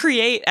you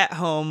create at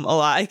home a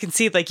lot. I can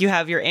see you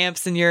have your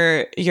amps and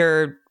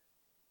your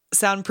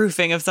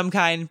soundproofing of some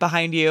kind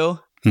behind you.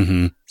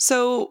 Mm-hmm.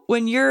 So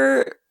when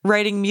you're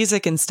writing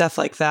music and stuff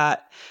like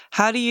that,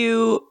 how do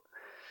you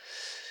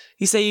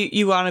say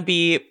you want to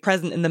be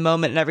present in the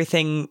moment and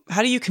everything?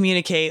 How do you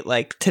communicate?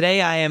 Like,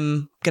 today I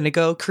am going to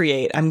go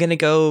create. I'm going to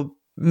go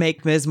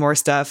make Ms. More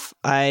stuff.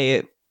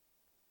 I'm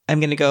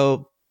going to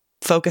go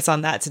focus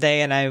on that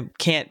today, and I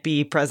can't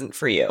be present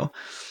for you.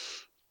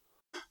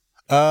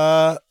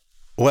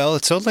 Well,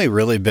 it's only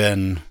really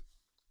been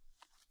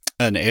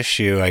an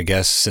issue, I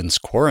guess, since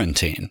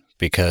quarantine,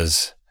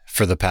 because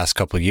for the past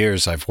couple of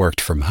years, I've worked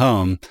from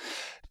home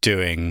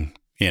doing,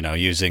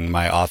 using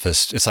my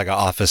office. It's like an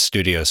office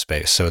studio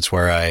space. So it's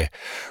where I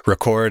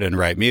record and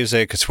write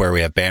music. It's where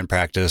we have band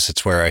practice.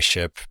 It's where I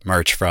ship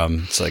merch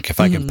from. It's like if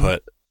I can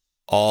put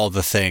all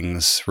the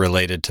things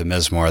related to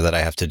Mizmor that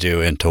I have to do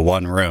into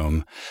one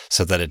room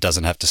so that it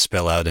doesn't have to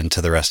spill out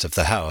into the rest of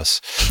the house,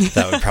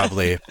 that would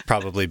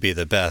probably be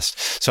the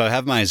best. So I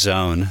have my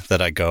zone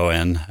that I go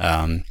in.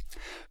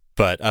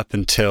 But up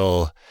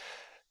until,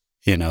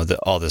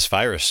 all this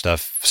virus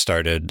stuff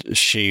started,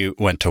 she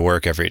went to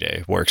work every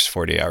day, works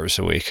 40 hours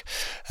a week.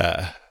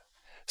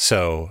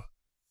 So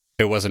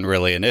it wasn't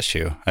really an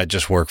issue. I'd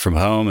just work from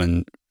home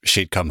and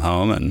she'd come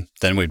home and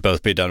then we'd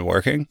both be done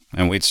working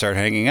and we'd start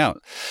hanging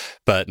out.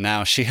 But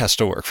now she has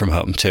to work from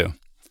home too.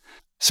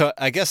 So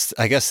I guess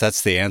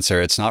that's the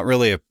answer. It's not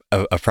really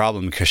a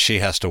problem because she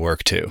has to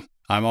work too.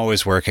 I'm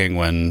always working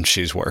when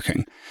she's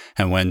working.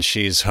 And when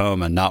she's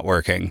home and not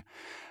working,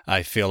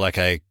 I feel like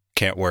I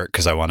can't work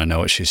because I want to know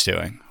what she's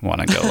doing. I want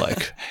to go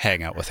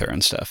hang out with her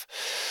and stuff.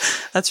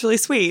 That's really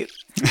sweet.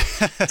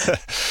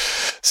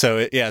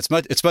 So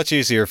it's much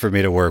easier for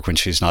me to work when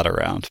she's not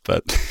around.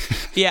 But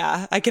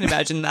yeah, I can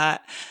imagine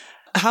that.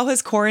 How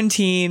has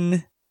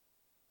quarantine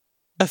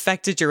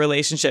affected your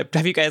relationship?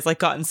 Have you guys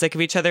gotten sick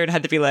of each other and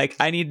had to be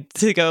I need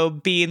to go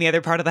be in the other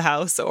part of the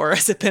house, or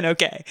has it been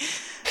okay?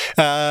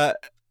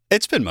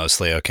 It's been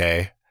mostly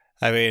okay.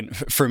 I mean,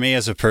 for me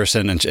as a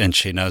person, and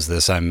she knows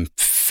this, I'm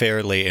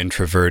fairly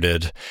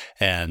introverted,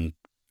 and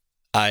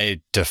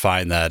I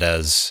define that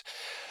as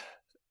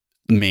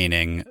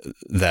meaning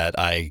that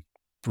I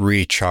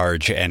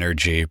recharge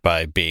energy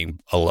by being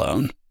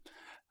alone.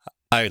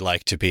 I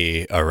like to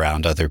be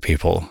around other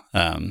people.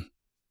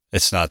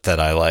 It's not that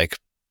I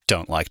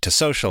don't like to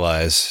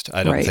socialize.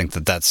 I don't think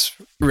that that's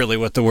really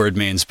what the word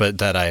means, but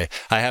that I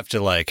have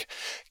to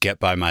get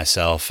by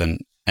myself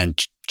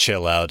and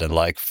chill out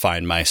and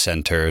find my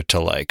center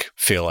to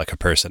feel like a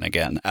person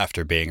again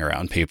after being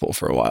around people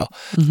for a while.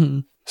 Mm-hmm.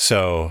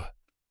 So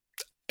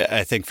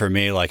I think for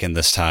me, in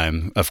this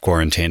time of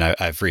quarantine,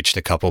 I've reached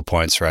a couple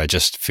points where I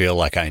just feel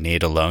like I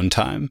need alone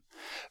time,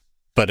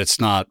 but it's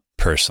not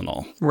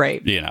personal,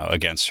 right?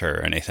 Against her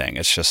or anything.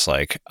 It's just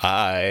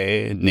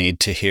I need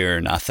to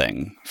hear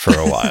nothing for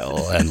a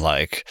while and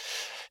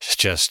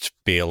just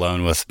be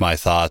alone with my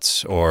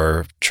thoughts,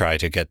 or try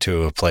to get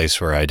to a place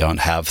where I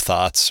don't have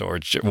thoughts or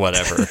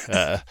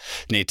whatever,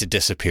 need to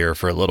disappear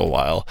for a little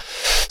while.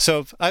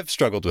 So I've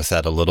struggled with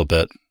that a little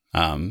bit,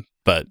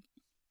 but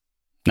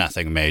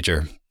nothing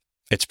major.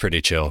 It's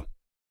pretty chill.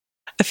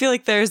 I feel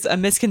like there's a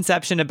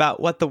misconception about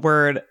what the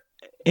word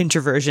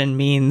introversion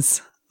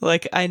means.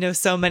 I know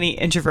so many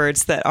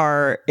introverts that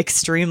are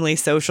extremely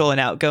social and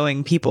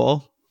outgoing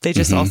people. They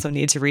just also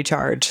need to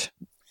recharge.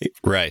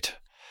 Right.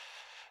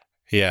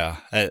 Yeah,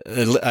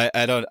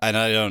 I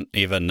don't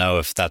even know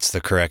if that's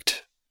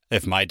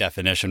if my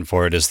definition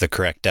for it is the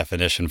correct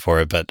definition for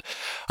it, but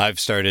I've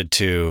started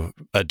to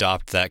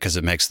adopt that because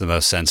it makes the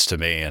most sense to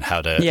me, and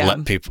how to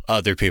let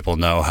other people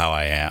know how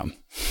I am.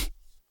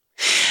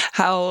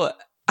 How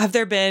have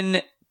there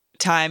been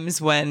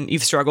times when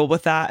you've struggled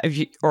with that,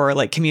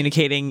 or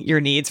communicating your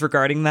needs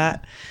regarding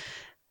that?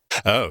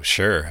 Oh,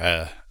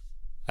 sure.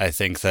 I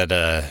think that,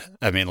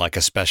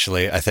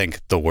 especially, I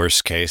think the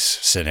worst case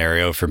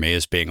scenario for me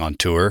is being on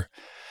tour.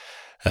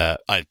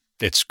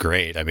 It's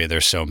great. I mean,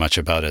 there's so much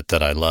about it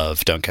that I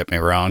love, don't get me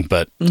wrong,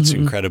 but it's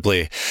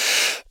incredibly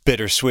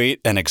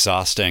bittersweet and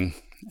exhausting.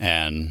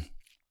 And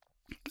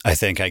I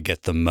think I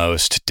get the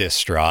most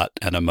distraught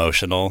and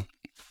emotional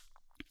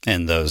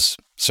in those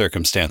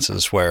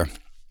circumstances where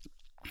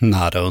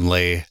not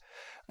only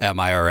am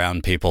I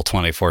around people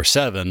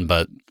 24/7,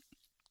 but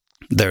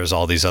there's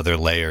all these other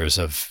layers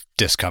of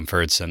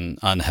discomforts and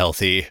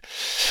unhealthy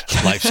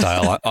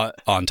lifestyle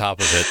on top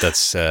of it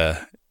that's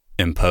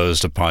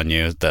imposed upon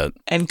you,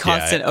 and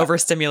constant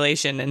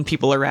overstimulation and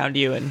people around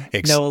you and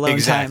no alone time.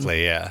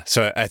 Exactly, yeah.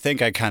 So I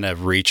think I kind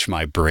of reach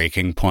my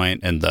breaking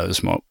point in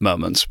those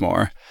moments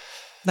more.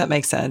 That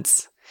makes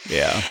sense.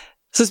 Yeah.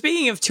 So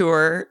speaking of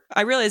tour,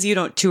 I realize you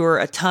don't tour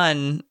a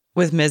ton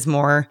with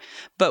Mizmor,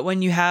 but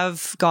when you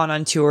have gone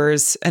on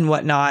tours and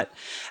whatnot,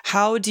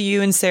 how do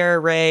you and Sarah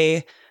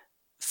Ray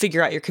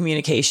figure out your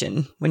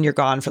communication when you're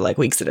gone for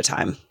weeks at a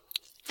time?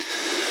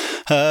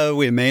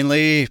 We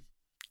mainly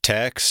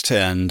text,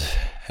 and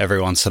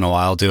every once in a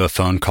while do a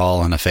phone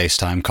call and a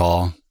FaceTime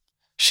call.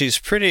 She's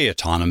pretty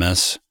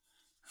autonomous.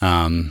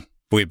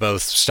 We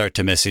both start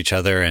to miss each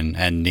other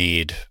and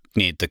need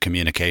the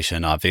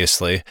communication,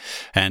 obviously.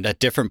 And at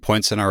different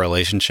points in our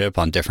relationship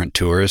on different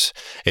tours,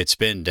 it's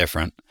been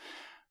different,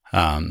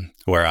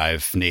 where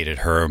I've needed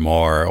her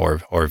more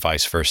or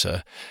vice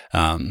versa.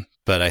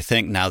 But I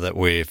think now that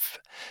we've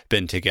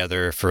been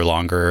together for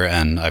longer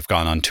and I've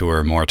gone on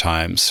tour more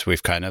times,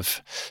 we've kind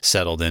of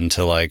settled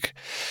into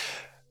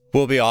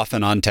we'll be off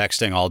and on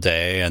texting all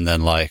day, and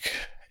then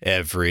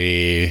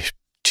every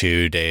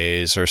 2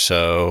 days or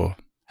so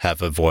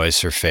have a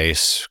voice or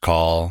face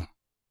call.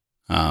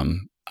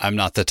 I'm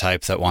not the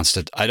type that wants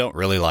to, I don't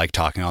really like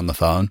talking on the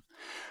phone.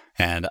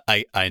 And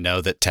I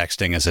know that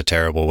texting is a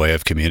terrible way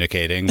of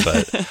communicating,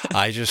 but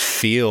I just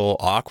feel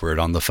awkward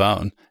on the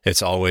phone.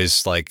 It's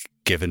always like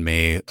given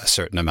me a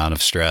certain amount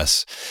of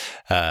stress.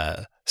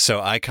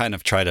 So I kind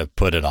of try to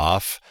put it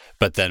off,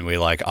 but then we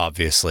like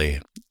obviously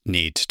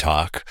need to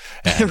talk,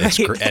 and Right.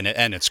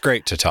 it's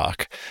great to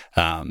talk.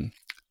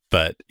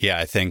 But yeah,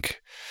 I think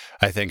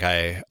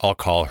I'll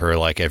call her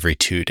like every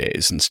 2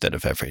 days instead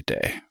of every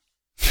day.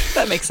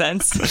 That makes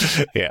sense.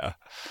 Yeah.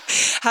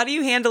 How do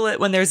you handle it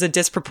when there's a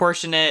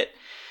disproportionate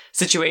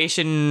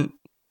situation?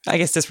 I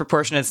guess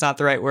disproportionate is not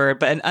the right word,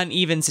 but an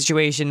uneven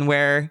situation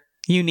where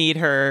you need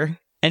her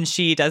and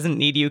she doesn't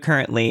need you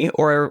currently,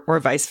 or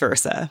vice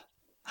versa.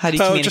 How do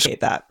you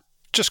communicate that?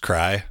 Just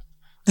cry.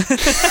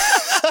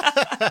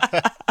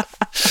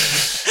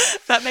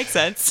 That makes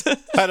sense.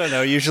 I don't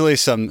know. Usually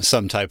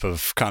some type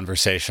of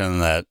conversation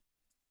that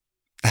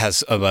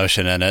has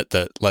emotion in it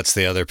that lets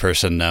the other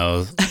person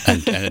know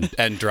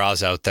and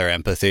draws out their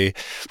empathy.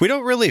 We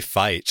don't really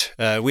fight.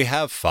 We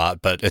have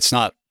fought, but it's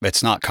not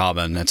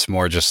common. It's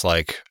more just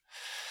like,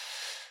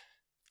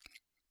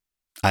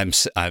 I'm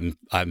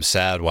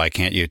sad. Why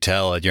can't you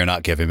tell? You're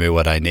not giving me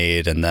what I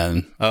need. And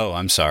then, oh,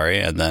 I'm sorry.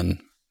 And then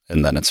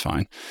it's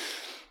fine.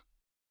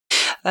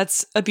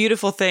 That's a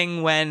beautiful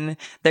thing when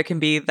there can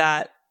be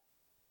that.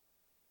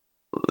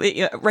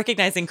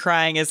 Recognizing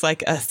crying is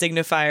like a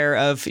signifier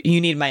of you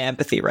need my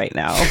empathy right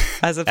now,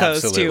 as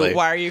opposed Absolutely. to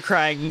why are you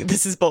crying?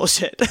 This is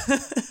bullshit.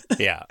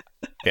 Yeah.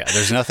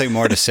 There's nothing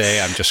more to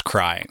say. I'm just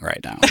crying right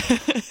now.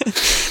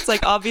 It's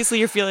like, obviously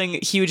you're feeling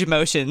huge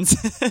emotions.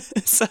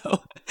 So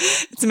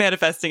it's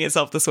manifesting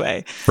itself this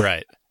way.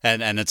 Right.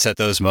 And it's at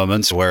those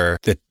moments where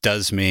it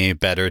does me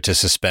better to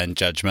suspend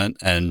judgment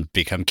and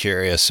become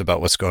curious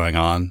about what's going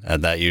on.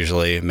 And that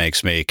usually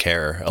makes me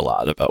care a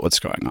lot about what's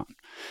going on,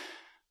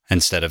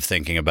 instead of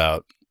thinking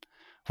about,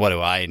 what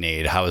do I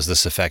need? How is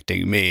this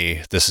affecting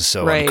me? This is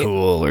so Right.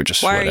 uncool, or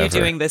just Why whatever. are you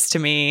doing this to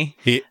me?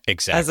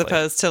 Exactly. As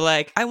opposed to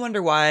like, I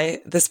wonder why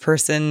this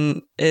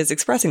person is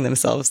expressing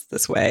themselves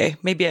this way.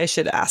 Maybe I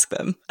should ask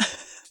them.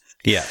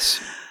 Yes.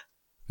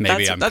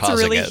 Maybe I'm that's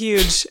causing a really it.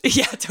 huge,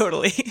 yeah,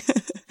 totally.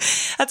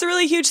 That's a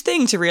really huge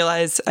thing to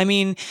realize. I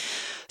mean,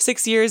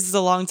 6 years is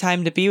a long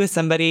time to be with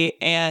somebody,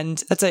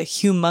 and that's a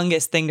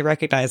humongous thing to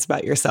recognize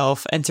about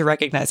yourself, and to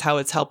recognize how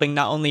it's helping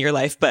not only your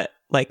life, but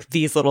like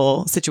these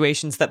little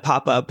situations that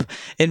pop up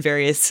in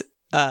various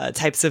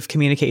types of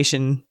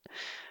communication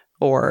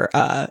or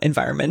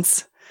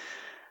environments.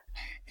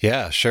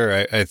 Yeah,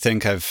 sure. I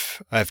think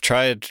I've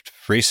tried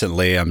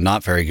recently. I'm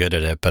not very good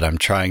at it, but I'm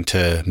trying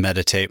to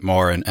meditate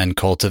more and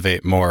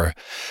cultivate more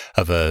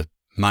of a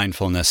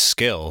mindfulness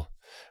skill,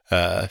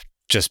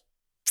 just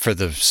for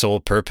the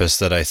sole purpose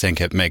that I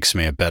think it makes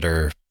me a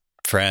better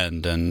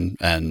friend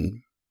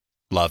and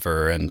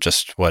lover and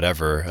just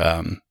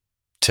whatever,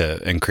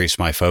 to increase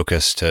my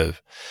focus, to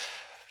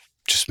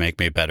just make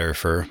me better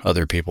for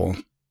other people.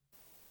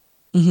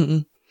 Mm-hmm.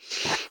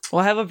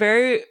 Well, I have a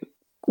very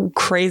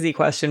crazy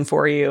question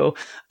for you.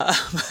 I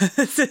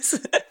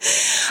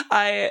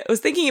was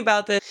thinking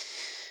about this,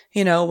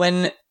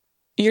 when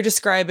you're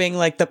describing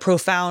like the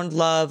profound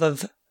love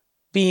of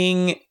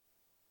being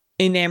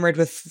enamored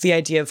with the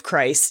idea of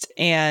Christ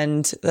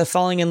and the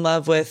falling in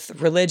love with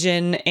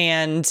religion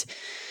and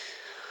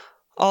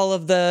all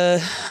of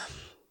the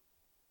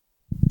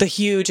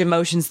huge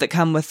emotions that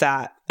come with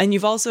that. And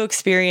you've also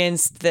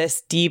experienced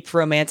this deep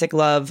romantic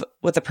love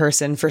with a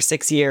person for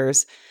 6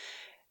 years.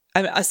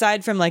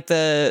 Aside from like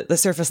the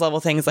surface level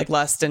things like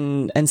lust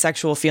and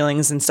sexual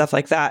feelings and stuff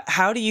like that,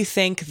 how do you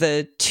think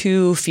the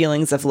two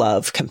feelings of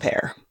love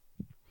compare?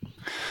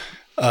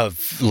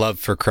 Of love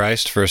for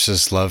Christ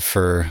versus love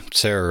for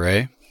Sarah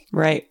Ray?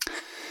 Right.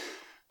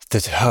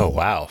 Oh,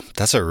 wow.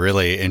 That's a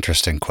really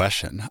interesting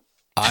question.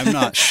 I'm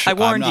not sure. I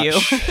warned you.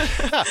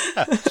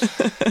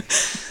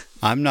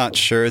 I'm not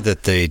sure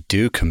that they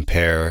do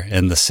compare,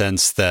 in the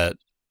sense that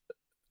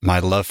my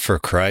love for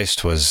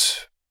Christ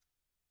was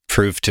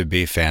proved to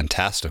be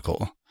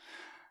fantastical.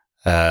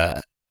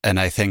 And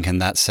I think in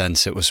that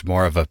sense, it was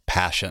more of a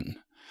passion,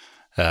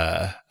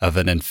 of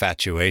an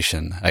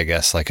infatuation, I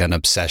guess, like an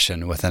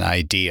obsession with an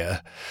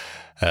idea,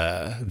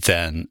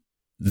 than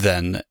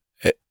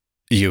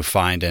you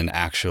find in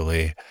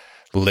actually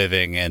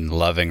living in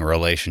loving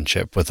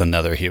relationship with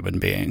another human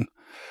being.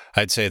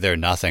 I'd say they're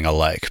nothing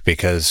alike,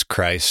 because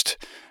Christ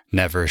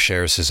never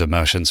shares his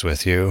emotions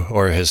with you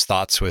or his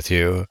thoughts with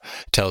you,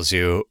 tells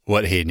you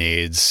what he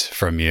needs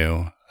from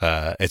you.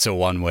 It's a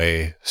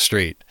one-way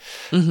street.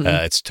 Mm-hmm.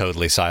 It's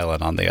totally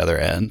silent on the other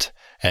end.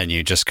 And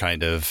you just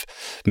kind of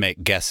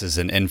make guesses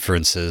and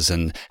inferences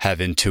and have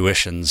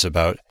intuitions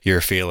about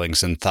your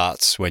feelings and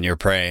thoughts when you're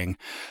praying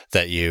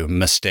that you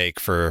mistake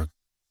for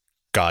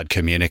God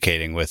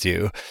communicating with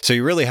you. So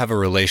you really have a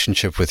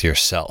relationship with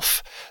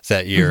yourself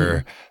that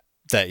you're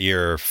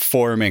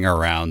forming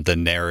around the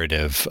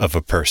narrative of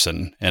a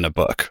person in a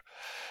book.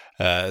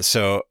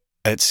 So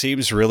it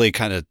seems really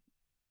kind of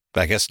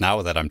I guess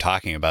now that I'm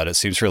talking about it,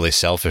 seems really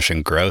selfish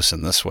and gross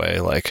in this way.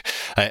 Like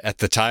at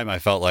the time I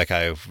felt like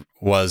I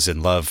was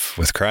in love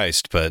with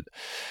Christ, but,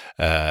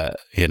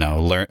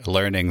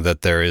 learning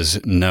that there is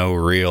no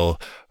real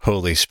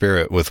Holy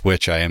Spirit with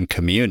which I am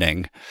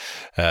communing,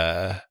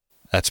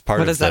 that's part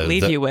what of does that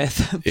leave you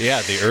with?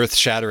 Yeah, the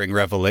earth-shattering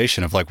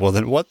revelation of like, well,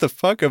 then what the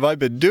fuck have I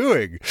been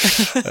doing?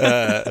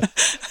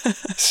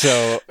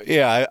 So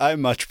yeah, I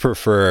much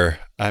prefer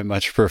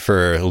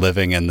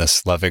living in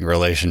this loving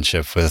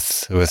relationship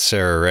with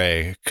Sarah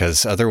Ray,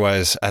 because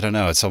otherwise, I don't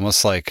know. It's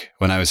almost like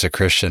when I was a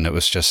Christian, it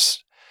was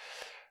just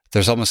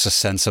there's almost a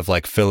sense of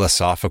like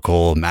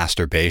philosophical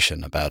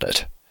masturbation about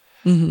it,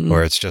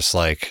 where it's just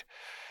like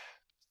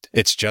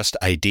it's just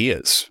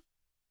ideas.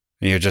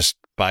 You're just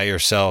by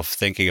yourself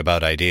thinking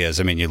about ideas.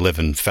 I mean, you live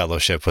in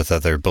fellowship with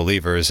other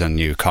believers and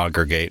you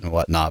congregate and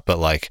whatnot, but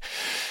like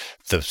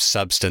the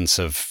substance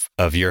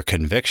of your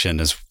conviction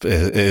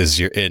is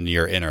in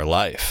your inner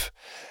life.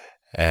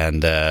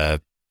 And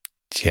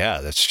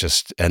that's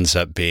just ends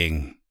up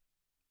being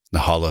the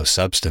hollow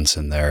substance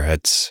in there.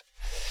 It's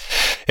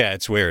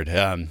weird.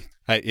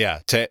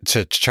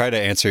 To try to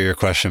answer your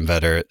question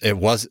better, it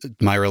was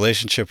my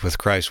relationship with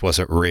Christ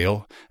wasn't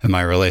real, and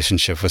my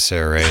relationship with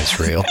Sarah Ray is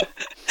real.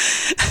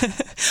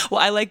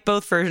 Well, I like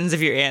both versions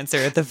of your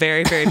answer, the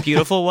very, very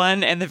beautiful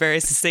one and the very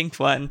succinct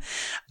one.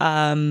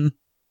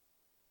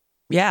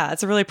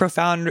 It's a really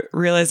profound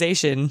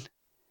realization.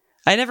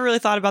 I never really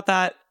thought about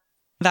that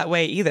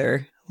way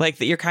either. Like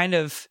that you're kind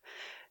of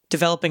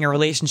developing a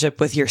relationship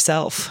with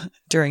yourself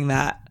during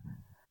that.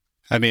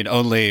 I mean,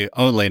 only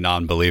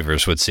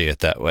non-believers would see it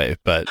that way,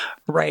 but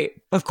right,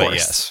 of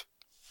course.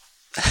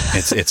 But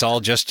yes, it's all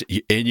just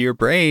in your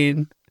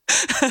brain,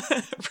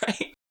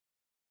 right?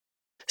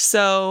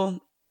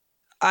 So,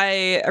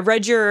 I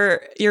read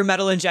your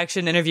Metal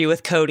Injection interview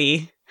with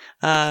Cody.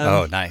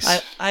 Oh,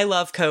 nice! I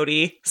love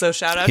Cody, so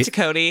shout out to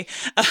Cody.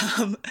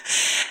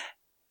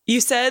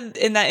 You said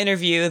in that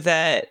interview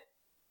that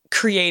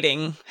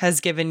creating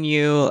has given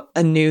you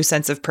a new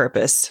sense of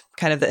purpose,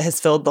 kind of that has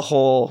filled the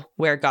hole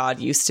where God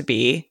used to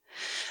be.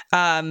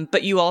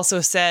 But you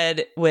also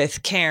said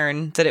with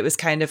Cairn that it was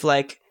kind of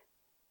like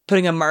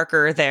putting a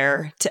marker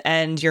there to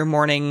end your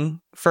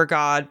mourning for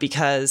God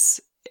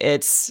because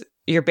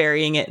you're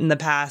burying it in the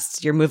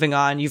past, you're moving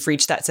on, you've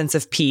reached that sense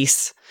of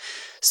peace.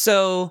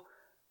 So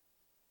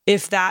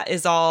if that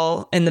is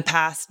all in the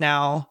past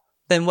now,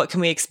 then what can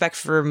we expect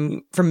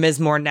from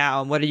Mizmor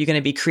now? And what are you going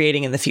to be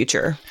creating in the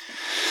future?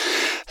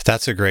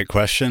 That's a great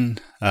question.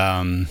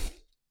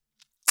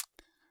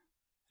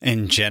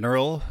 In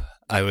general,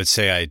 I would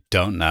say I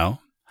don't know.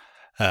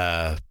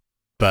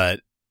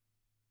 But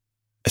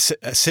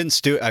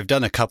I've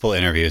done a couple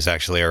interviews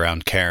actually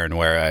around Cairn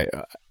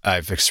where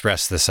I've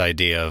expressed this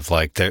idea of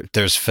like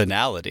there's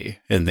finality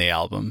in the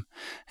album,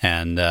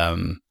 and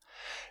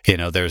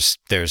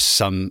there's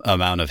some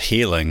amount of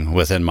healing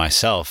within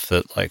myself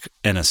that, like,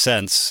 in a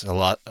sense, a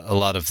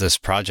lot of this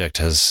project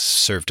has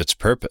served its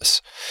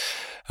purpose,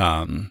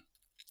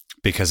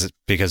 because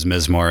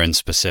Mizmor in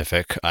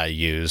specific I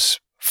use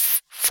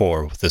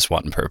for this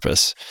one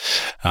purpose.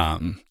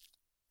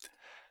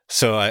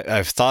 So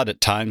I've thought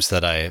at times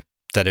that it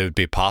would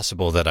be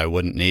possible that I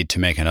wouldn't need to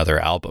make another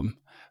album,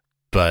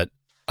 but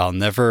I'll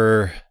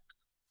never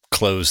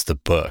close the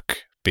book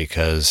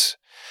because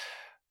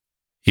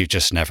you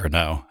just never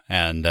know.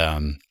 And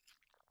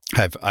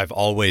I've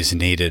always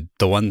needed,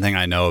 the one thing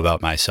I know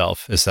about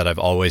myself is that I've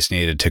always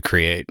needed to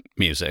create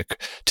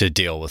music to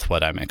deal with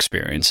what I'm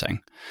experiencing.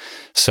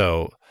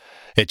 So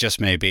it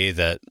just may be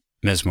that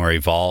Mizmor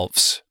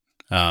evolves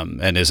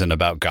and isn't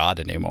about God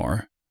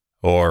anymore,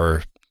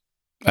 or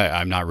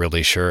I'm not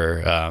really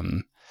sure.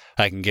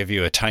 I can give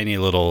you a tiny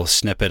little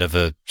snippet of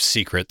a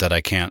secret that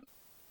I can't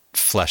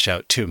flesh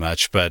out too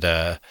much,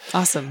 but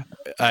awesome.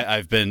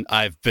 I've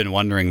been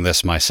wondering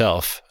this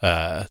myself,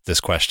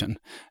 this question,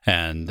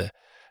 and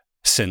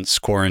since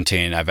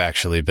quarantine, I've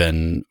actually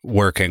been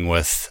working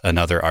with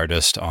another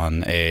artist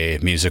on a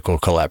musical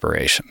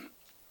collaboration.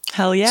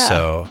 Hell yeah!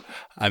 So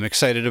I'm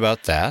excited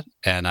about that,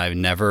 and I've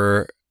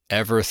never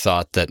ever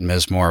thought that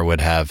Mizmor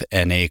would have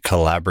any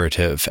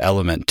collaborative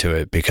element to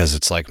it because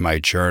it's like my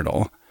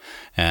journal.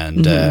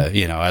 And,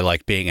 I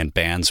like being in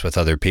bands with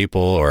other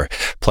people or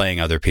playing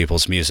other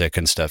people's music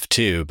and stuff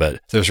too, but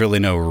there's really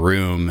no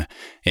room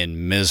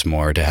in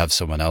Mizmor to have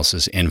someone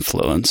else's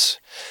influence.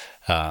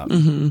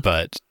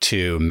 But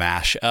to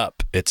mash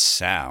up its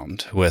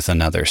sound with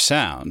another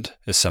sound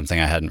is something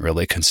I hadn't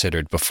really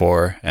considered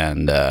before.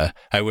 And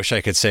I wish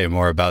I could say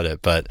more about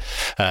it, but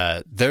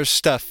there's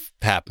stuff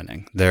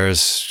happening.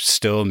 There's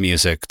still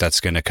music that's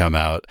going to come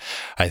out.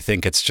 I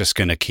think it's just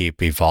going to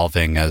keep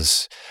evolving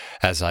as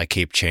I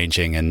keep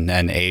changing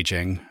and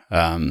aging.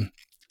 I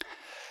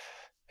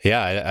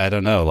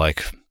don't know.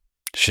 Like,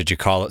 should you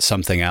call it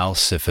something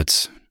else if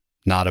it's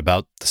not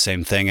about the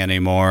same thing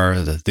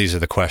anymore? These are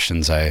the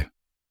questions I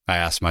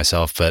ask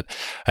myself, but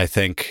I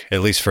think,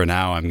 at least for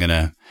now, I'm going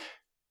to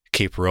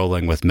keep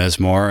rolling with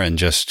Mizmor and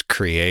just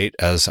create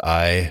as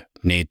I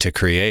need to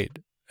create.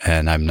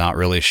 And I'm not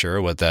really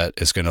sure what that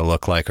is going to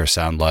look like or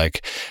sound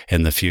like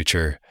in the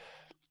future.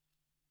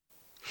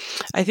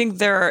 I think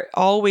there are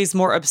always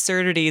more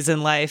absurdities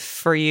in life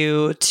for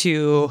you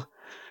to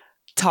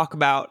talk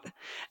about.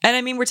 And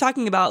I mean, we're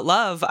talking about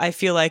love. I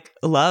feel like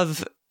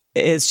love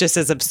is just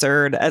as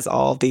absurd as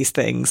all of these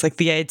things. Like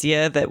the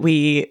idea that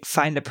we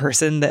find a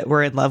person that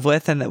we're in love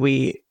with and that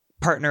we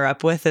partner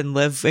up with and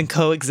live and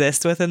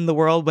coexist with in the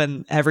world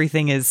when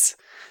everything is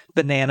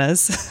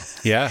bananas.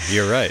 Yeah,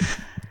 you're right.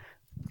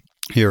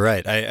 You're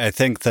right. I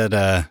think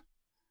that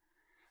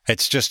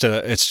it's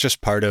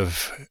just part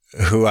of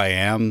who I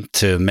am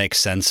to make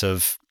sense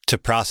of, to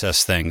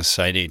process things.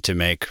 I need to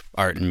make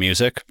art and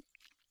music.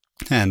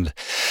 And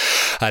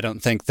I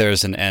don't think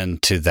there's an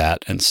end to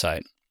that in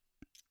sight.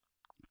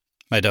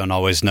 I don't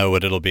always know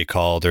what it'll be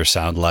called or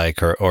sound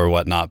like or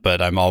whatnot, but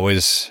I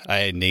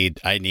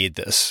need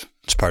this.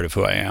 It's part of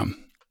who I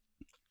am.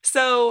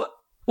 So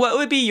what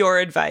would be your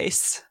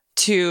advice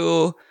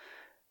to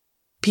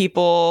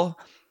people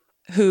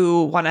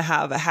who want to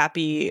have a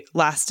happy,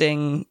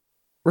 lasting,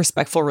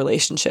 respectful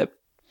relationship?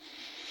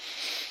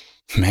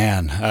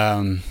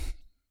 Man,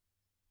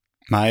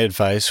 my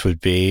advice would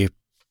be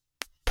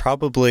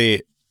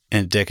probably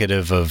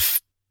indicative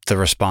of the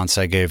response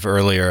I gave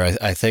earlier.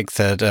 I think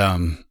that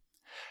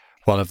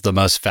one of the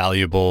most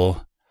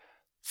valuable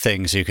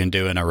things you can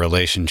do in a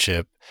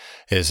relationship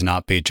is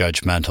not be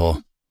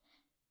judgmental.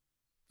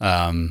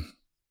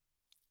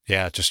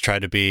 Just try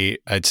to be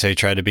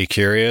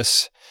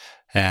curious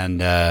and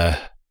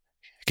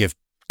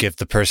give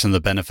the person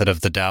the benefit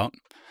of the doubt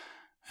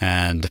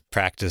and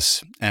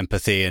practice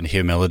empathy and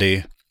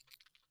humility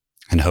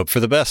and hope for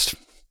the best.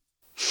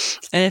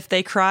 And if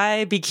they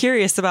cry, be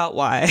curious about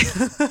why.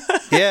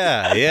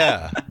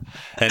 Yeah.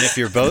 And if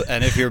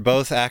you're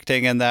both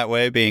acting in that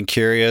way, being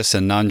curious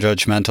and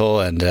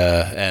non-judgmental,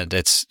 and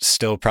it's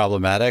still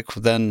problematic,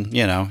 then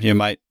you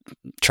might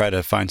try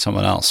to find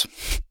someone else.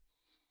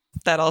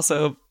 That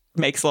also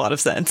makes a lot of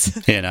sense.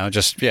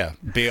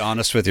 Be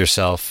honest with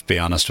yourself, be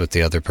honest with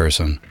the other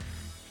person.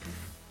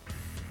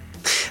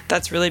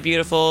 That's really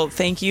beautiful.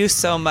 Thank you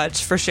so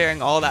much for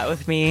sharing all that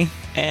with me.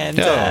 And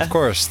of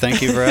course.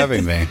 Thank you for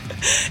having me.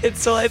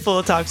 It's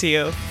delightful to talk to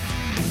you.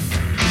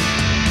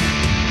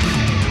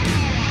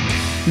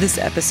 This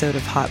episode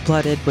of Hot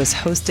Blooded was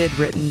hosted,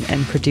 written,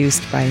 and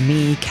produced by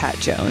me, Kat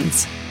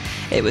Jones.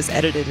 It was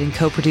edited and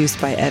co-produced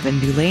by Evan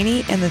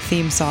Mulaney, and the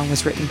theme song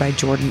was written by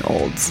Jordan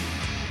Olds.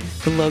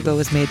 The logo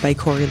was made by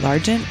Corey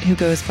Largent, who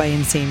goes by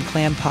Insane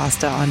Clam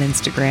Pasta on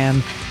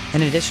Instagram,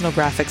 and additional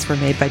graphics were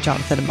made by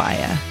Jonathan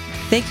Amaya.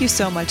 Thank you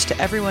so much to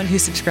everyone who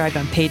subscribed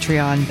on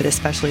Patreon, but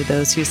especially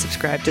those who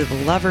subscribed to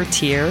the Lover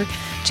tier: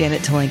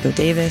 Janet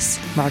Talenko-Davis,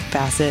 Mark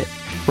Bassett,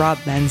 Rob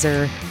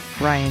Menzer,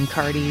 Ryan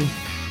Carty,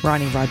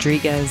 Ronnie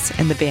Rodriguez,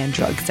 and the band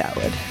Drug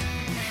Salad.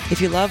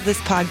 If you love this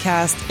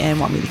podcast and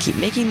want me to keep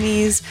making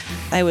these,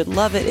 I would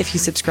love it if you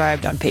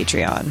subscribed on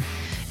Patreon.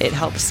 It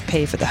helps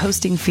pay for the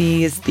hosting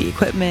fees, the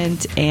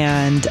equipment,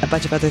 and a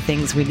bunch of other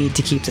things we need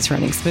to keep this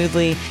running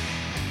smoothly.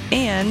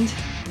 And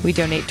we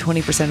donate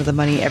 20% of the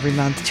money every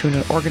month to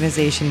an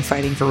organization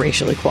fighting for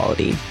racial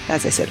equality.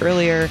 As I said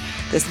earlier,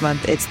 this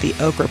month it's the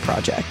Okra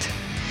Project.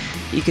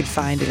 You can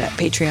find it at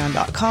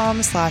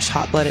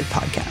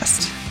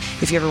patreon.com/hotbloodedpodcast.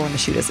 If you ever want to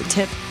shoot us a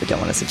tip but don't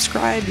want to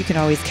subscribe, you can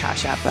always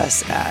Cash App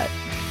us at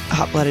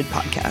Hot Blooded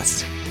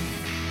Podcast.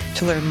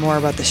 To learn more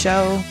about the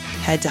show,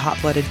 head to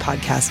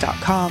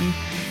hotbloodedpodcast.com.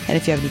 And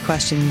if you have any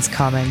questions,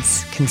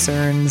 comments,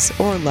 concerns,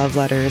 or love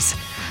letters,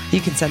 you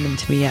can send them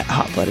to me at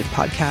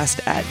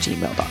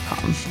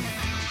hotbloodedpodcast@gmail.com.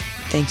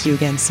 Thank you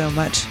again so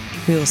much.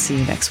 We will see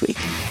you next week.